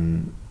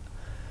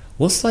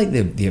 What's like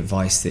the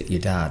advice that your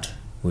dad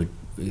would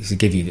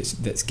give you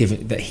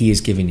that he has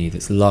given you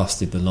that's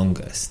lasted the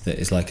longest, that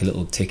is like a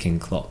little ticking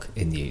clock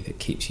in you that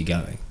keeps you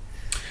going?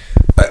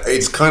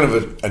 It's kind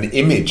of an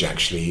image,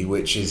 actually,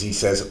 which is, he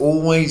says,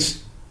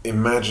 always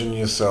imagine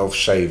yourself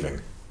shaving.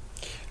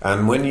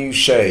 And when you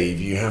shave,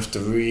 you have to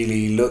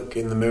really look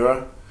in the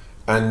mirror,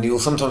 and you'll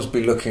sometimes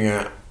be looking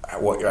at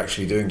what you're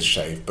actually doing to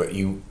shave, but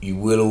you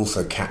will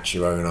also catch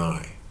your own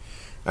eye.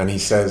 And he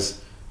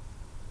says,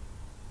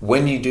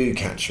 when you do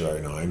catch your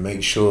own eye,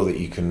 make sure that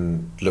you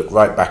can look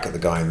right back at the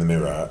guy in the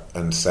mirror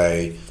and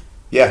say,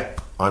 yeah,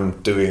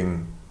 I'm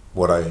doing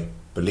what I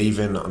believe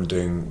in, I'm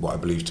doing what I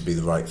believe to be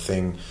the right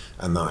thing,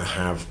 and that I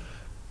have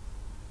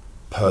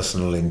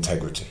personal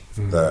integrity.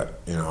 That,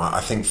 you know, I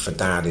think for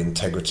Dad,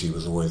 integrity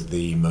was always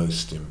the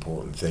most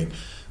important thing.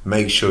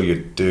 Make sure you're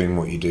doing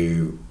what you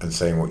do and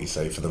saying what you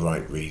say for the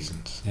right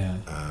reasons. Yeah.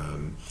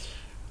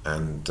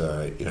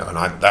 You know,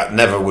 and that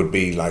never would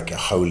be like a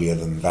holier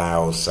than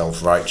thou,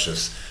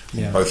 self-righteous.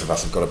 Yeah. Both of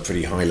us have got a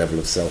pretty high level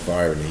of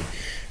self-irony,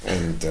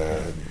 and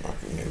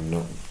you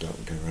know,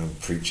 don't go around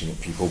preaching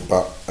at people,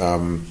 but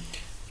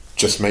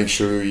just make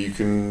sure you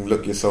can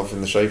look yourself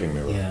in the shaving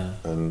mirror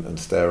and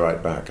stare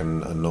right back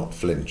and not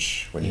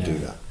flinch when you do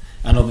that.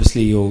 And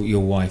obviously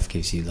your wife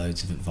gives you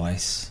loads of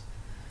advice.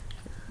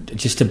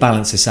 Just to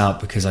balance this out,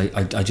 because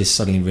I just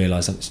suddenly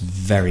realised that it's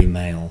very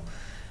male,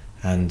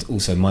 and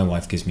also my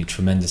wife gives me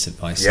tremendous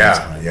advice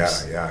sometimes.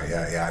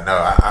 Yeah. No,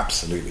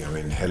 absolutely. I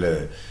mean,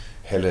 Hilla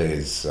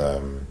is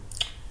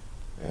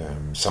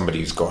somebody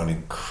who's got an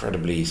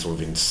incredibly sort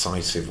of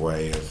incisive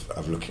way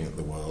of looking at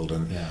the world,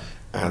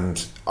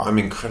 and I'm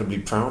incredibly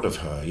proud of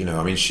her. You know,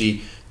 I mean,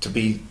 to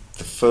be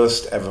the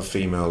first ever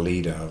female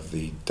leader of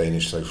the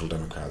Danish Social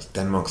Democrats,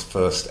 Denmark's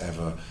first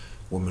ever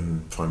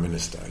woman prime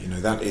minister, you know,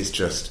 that is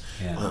just,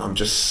 I'm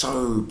just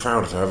so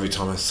proud of her. Every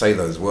time I say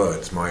those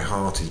words, my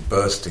heart is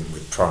bursting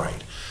with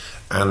pride.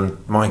 And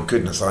my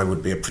goodness, I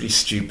would be a pretty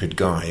stupid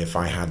guy if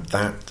I had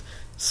that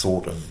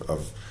sort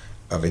of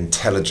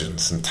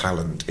intelligence and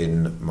talent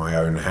in my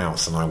own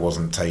house and I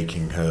wasn't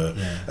taking her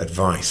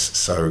advice.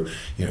 So,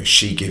 you know,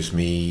 she gives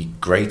me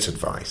great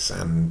advice,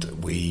 and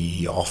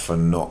we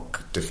often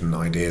knock different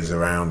ideas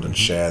around and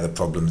share the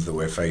problems that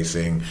we're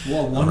facing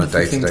on a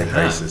day-to-day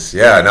basis.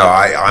 Yeah, no,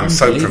 I'm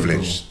so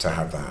privileged to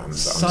have that. I'm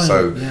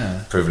so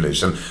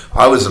privileged. And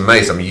I was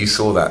amazed. I mean, you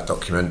saw that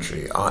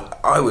documentary.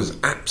 I was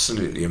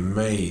absolutely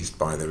amazed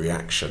by the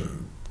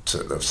reaction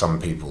of some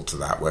people to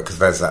that, because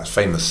there's that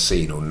famous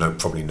scene, or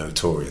probably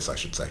notorious, I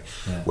should say,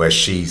 where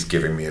she's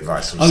giving me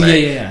advice and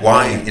saying,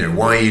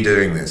 why are you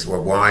doing this?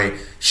 Well, why?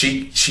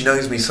 She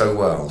knows me so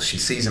well. She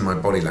sees in my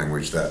body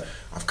language that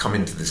I've come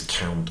into this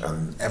count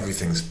and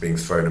everything's being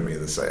thrown at me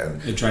and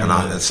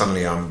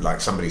suddenly I'm like,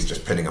 somebody's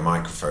just pinning a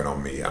microphone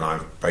on me, and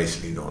I'm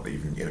basically not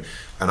even, you know,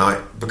 and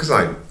I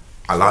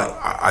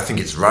think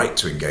it's right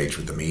to engage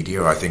with the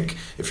media. I think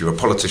if you're a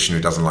politician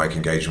who doesn't like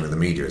engaging with the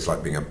media, it's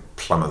like being a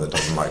plumber that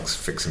doesn't like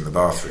fixing the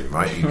bathroom,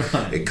 right?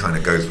 It kind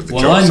of goes with the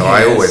job. So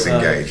I always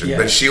engage.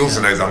 But she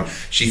also knows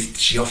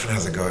she often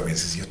has a go at me and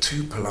says, you're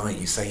too polite,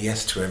 you say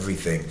yes to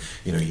everything,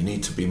 you know, you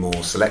need to be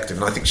more selective.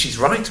 And I think she's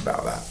right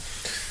about that.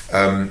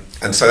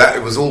 And so that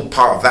it was all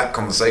part of that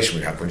conversation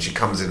we had when she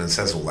comes in and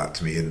says all that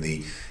to me in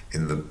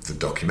the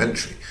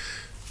documentary.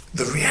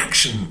 The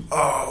reaction,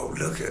 oh,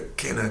 look at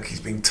Kinnock, he's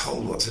being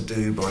told what to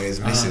do by his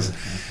missus.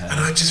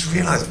 And I just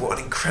realised what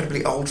an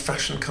incredibly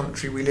old-fashioned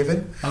country we live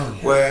in,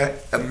 where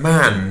a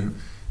man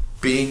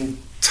being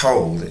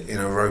told in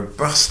a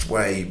robust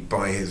way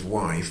by his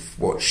wife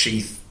what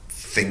she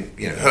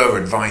you know, her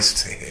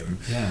advice to him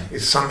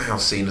is somehow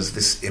seen as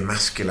this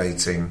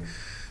emasculating,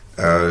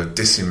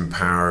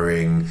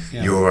 disempowering,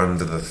 you're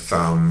under the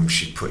thumb,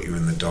 she put you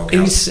in the doghouse. It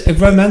was a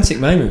romantic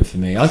moment for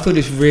me. I thought it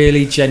was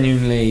really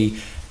genuinely,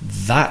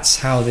 that's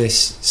how this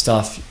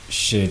stuff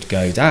should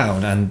go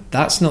down, and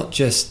that's not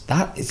just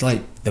that, it's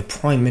like the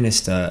prime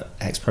minister,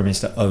 ex-prime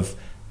minister of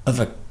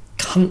a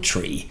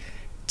country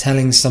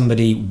telling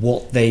somebody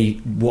what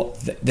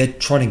they're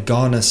trying to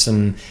garner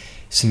some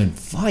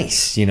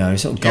advice, you know,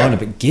 sort of garner,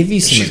 but give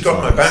you some She's advice.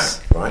 got my back,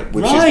 right?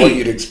 Which is what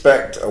you'd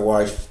expect a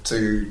wife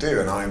to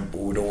do, and I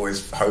would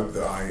always hope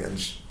that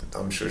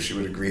I'm sure she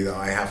would agree that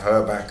I have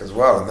her back as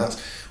well, and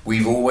that's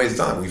we've always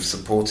done. We've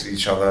supported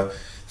each other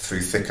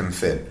through thick and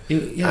thin.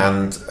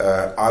 And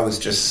I was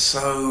just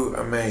so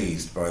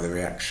amazed by the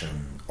reaction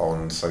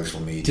on social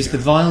media. Just the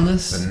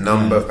vileness? The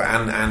number,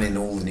 and in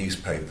all the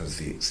newspapers,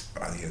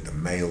 the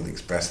Mail, the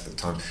Express, the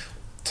Times,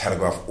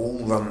 Telegraph, all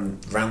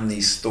ran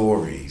these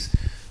stories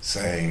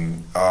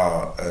saying,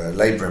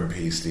 Labour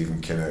MP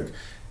Stephen Kinnock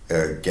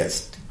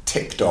gets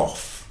ticked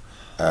off,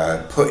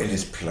 put in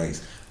his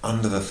place,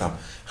 under the thumb.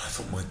 I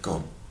thought, my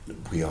God,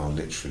 we are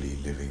literally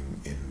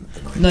living in the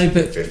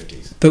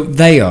 1950s. But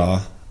they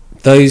are.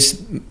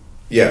 Those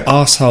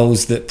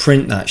arseholes that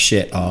print that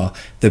shit are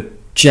the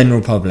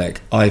general public,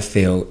 I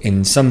feel,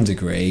 in some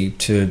degree,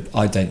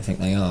 I don't think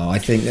they are. I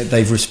think that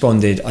they've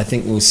responded. I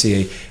think we'll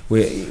see.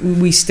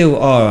 We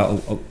still are.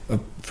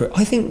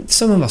 I think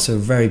some of us are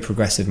very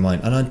progressive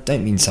mind, and I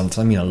don't mean some.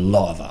 I mean a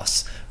lot of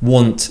us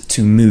want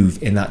to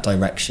move in that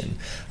direction.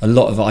 A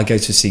lot of I go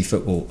to see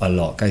football a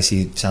lot. Go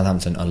see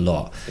Southampton a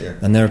lot,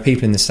 and there are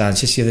people in the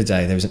stands. Just the other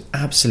day, there was an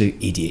absolute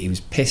idiot. He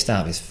was pissed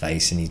out of his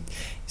face, and he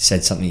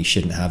said something he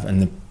shouldn't have,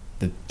 and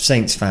the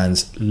Saints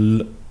fans,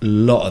 a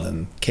lot of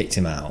them kicked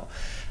him out.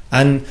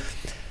 And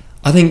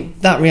I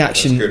think that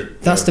reaction, That's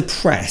good. that's the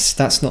press,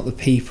 that's not the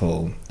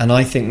people. And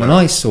I think when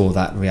I saw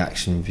that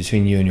reaction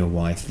between you and your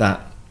wife,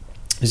 that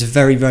was a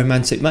very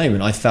romantic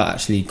moment. I felt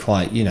actually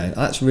quite,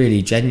 that's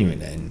really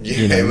genuine. And,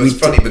 it was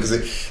funny because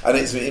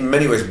it's in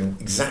many ways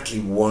exactly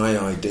why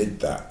I did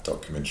that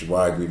documentary,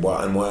 why I agree,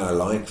 and why I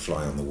like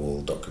Fly on the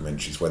Wall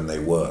documentaries when they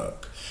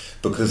work,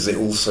 because it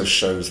also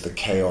shows the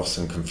chaos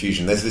and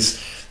confusion. There's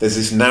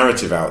this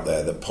narrative out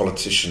there that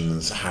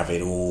politicians have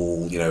it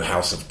all,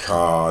 House of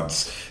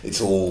Cards. It's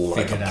all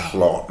like a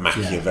plot,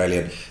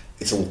 Machiavellian. Yeah.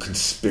 It's all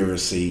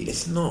conspiracy.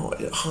 It's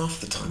not. Half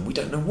the time we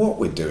don't know what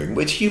we're doing.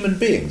 We're human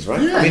beings, right?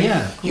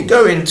 Yeah, you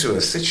go into a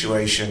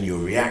situation, you're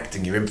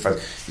reacting, you're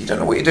improvising, you don't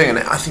know what you're doing. And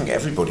I think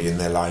everybody in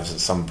their lives at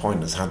some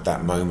point has had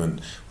that moment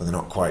where they're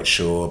not quite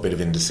sure, a bit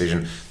of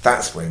indecision.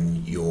 That's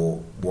when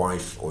your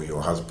wife or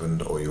your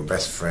husband or your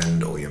best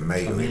friend or your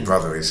mate or your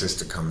brother or your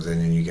sister comes in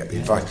and you get the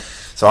advice.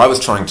 So I was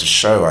trying to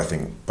show, I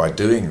think, by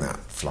doing that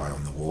Fly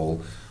on the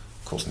Wall,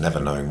 course, never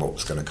knowing what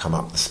was going to come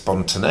up, the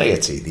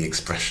spontaneity, the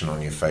expression on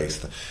your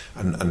face,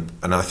 and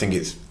I think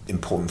it's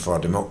important for our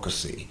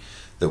democracy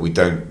that we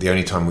don't. The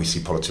only time we see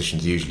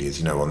politicians usually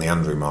is on the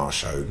Andrew Marr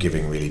show,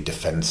 giving really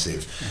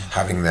defensive,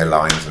 having their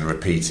lines and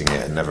repeating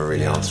it and never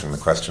really answering the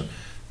question.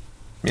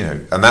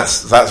 And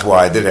that's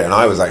why I did it, and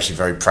I was actually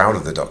very proud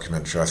of the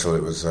documentary. I thought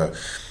it was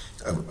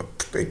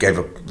it gave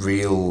a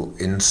real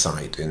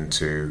insight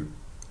into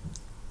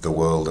the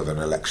world of an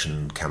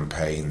election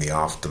campaign, the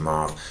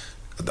aftermath.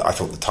 I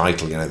thought the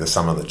title, The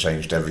Summer That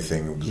Changed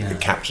Everything,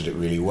 it captured it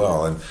really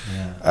well,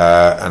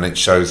 and it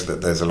shows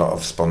that there's a lot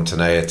of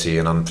spontaneity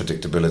and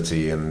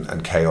unpredictability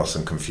and chaos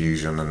and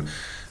confusion, and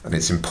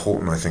it's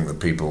important, I think, that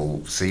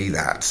people see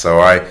that. So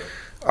I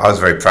was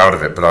very proud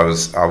of it, but I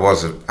was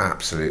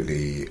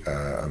absolutely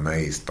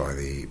amazed by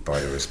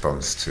the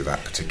response to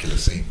that particular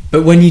scene.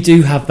 But when you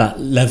do have that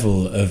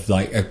level of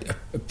like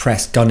a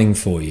press gunning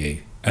for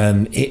you,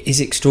 it is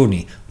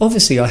extraordinary.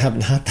 Obviously, I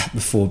haven't had that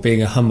before,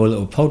 being a humble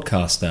little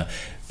podcaster.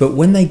 But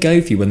when they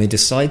go for you, when they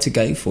decide to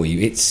go for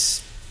you,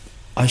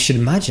 I should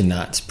imagine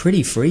that's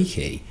pretty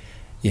freaky,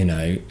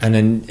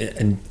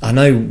 And I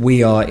know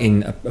we are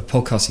in a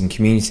podcasting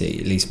community,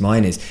 at least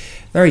mine is,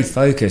 very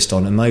focused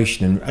on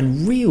emotion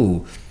and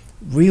real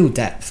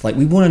depth. Like,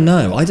 we want to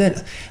know. I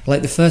don't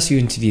like the first few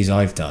interviews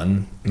I've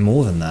done.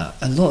 More than that,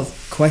 a lot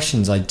of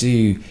questions I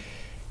do.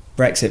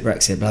 Brexit, blah,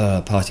 blah,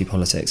 blah, party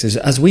politics,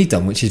 as we've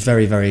done, which is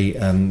very, very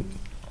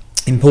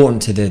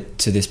important to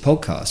this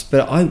podcast.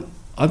 But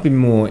I've been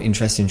more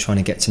interested in trying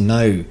to get to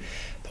know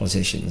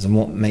politicians and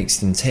what makes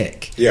them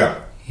tick. Yeah,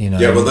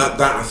 Yeah, well, that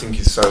I think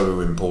is so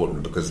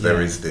important, because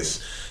there is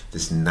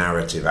this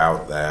narrative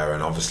out there,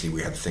 and obviously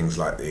we had things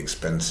like the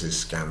expenses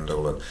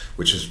scandal,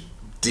 which is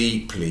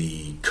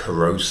deeply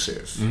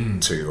corrosive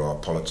to our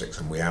politics,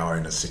 and we are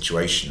in a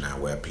situation now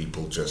where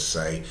people just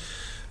say.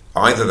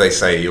 Either they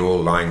say you're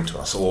all lying to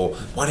us, or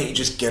why don't you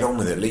just get on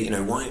with it?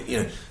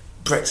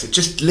 Brexit,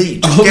 just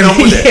leave, just get on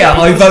with it. Yeah,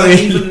 what does that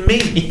even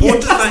mean? What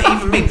does that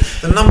even mean?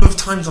 The number of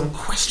times on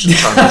Question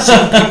Time I've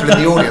seen people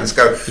in the audience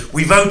go,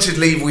 "We voted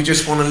leave, we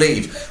just want to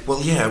leave." Well,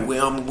 yeah, we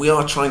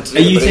are trying to. Are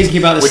you thinking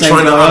about the same?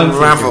 We're trying to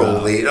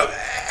unravel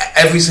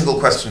every single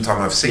Question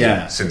Time I've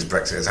seen since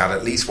Brexit has had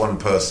at least one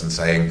person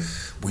saying,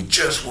 "We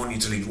just want you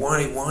to leave.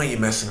 Why are you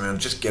messing around?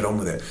 Just get on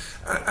with it."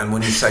 And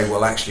when you say,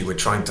 "Well, actually, we're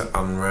trying to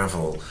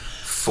unravel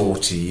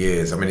 40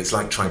 years. I mean, it's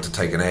like trying to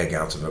take an egg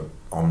out of an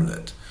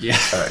omelette. Yeah.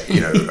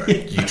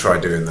 You try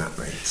doing that,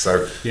 mate.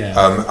 So,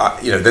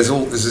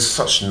 there's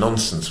such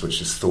nonsense which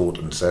is thought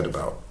and said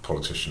about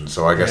politicians.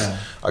 So I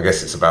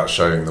guess it's about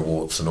showing the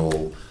warts and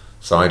all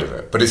side of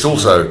it. But it's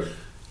also,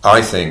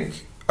 I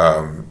think,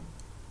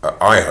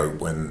 I hope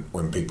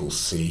when people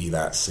see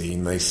that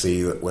scene, they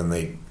see that when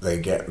they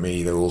get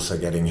me, they're also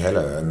getting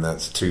Hiller, and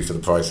that's two for the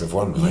price of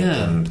one, right?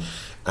 Yeah.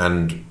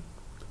 And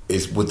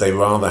would they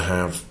rather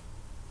have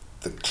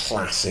the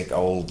classic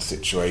old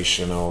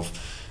situation of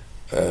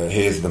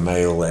here's the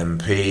male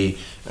MP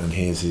and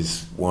here's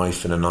his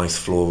wife in a nice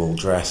floral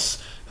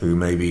dress who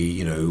maybe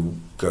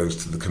goes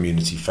to the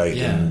community fete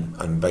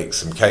and bakes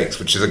some cakes,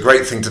 which is a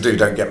great thing to do,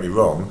 don't get me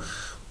wrong,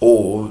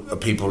 or are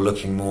people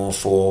looking more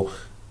for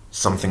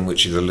something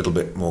which is a little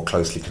bit more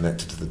closely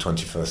connected to the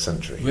 21st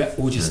century,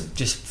 or just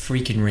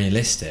freaking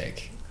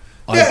realistic?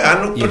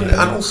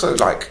 And also,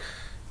 like,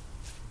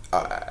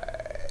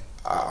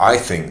 I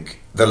think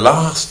the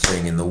last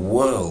thing in the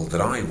world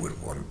that I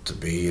would want to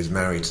be is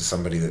married to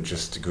somebody that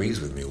just agrees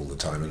with me all the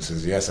time and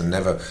says yes and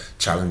never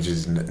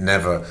challenges,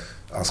 never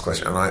asks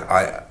questions.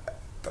 And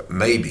but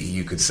maybe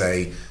you could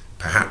say,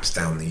 perhaps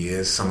down the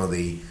years, some of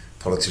the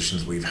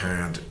politicians we've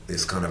had,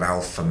 this kind of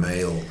alpha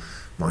male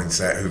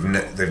mindset,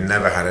 they've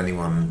never had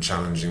anyone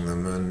challenging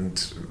them,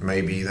 and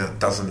maybe that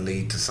doesn't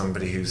lead to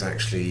somebody who's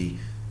actually,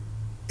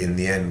 in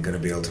the end, going to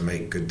be able to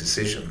make good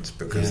decisions,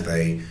 because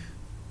they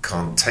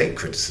can't take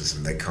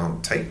criticism, they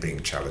can't take being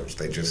challenged.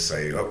 They just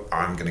say, "Oh,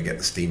 I'm going to get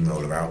the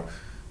steamroller out,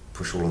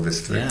 push all of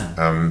this through."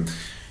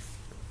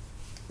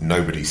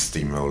 nobody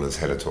steamrollers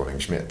Hella Thorning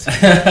Schmidt,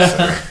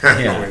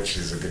 Yeah. which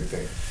is a good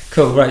thing.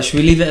 Cool, right, should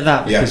we leave it at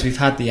that? Because Yeah. we've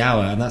had the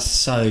hour, and that's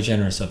so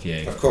generous of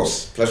you. Of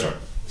course, pleasure.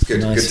 It's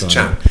good, Nice good to one.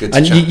 chat. Good to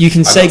And chat. you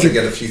can I'd say like to good-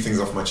 get a few things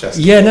off my chest.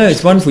 Yeah, no,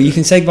 it's wonderful. You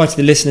can say goodbye to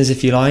the listeners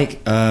if you like.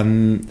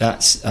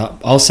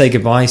 I'll say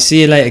goodbye.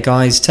 See you later,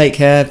 guys. Take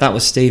care. That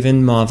was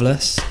Stephen.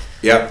 Marvellous.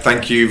 Yeah,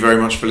 thank you very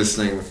much for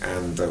listening,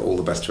 and all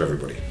the best to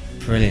everybody.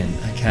 Brilliant.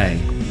 Okay.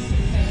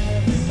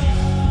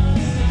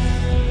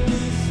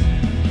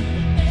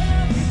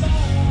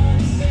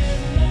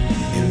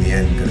 In the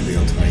end, going to be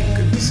able to make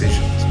good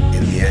decisions.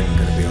 In the end,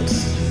 going to be able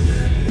to.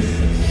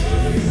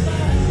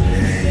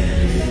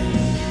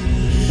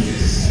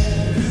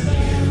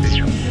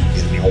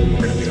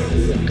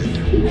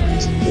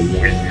 In the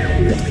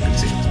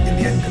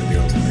end, going to be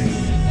able to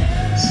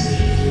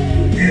make.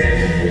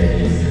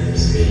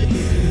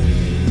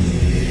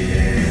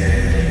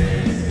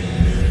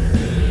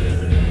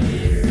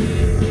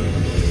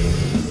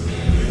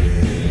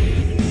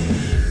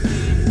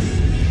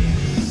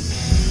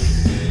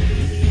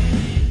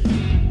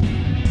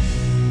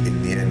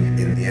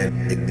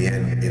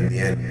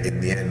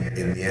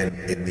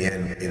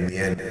 In the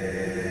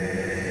end.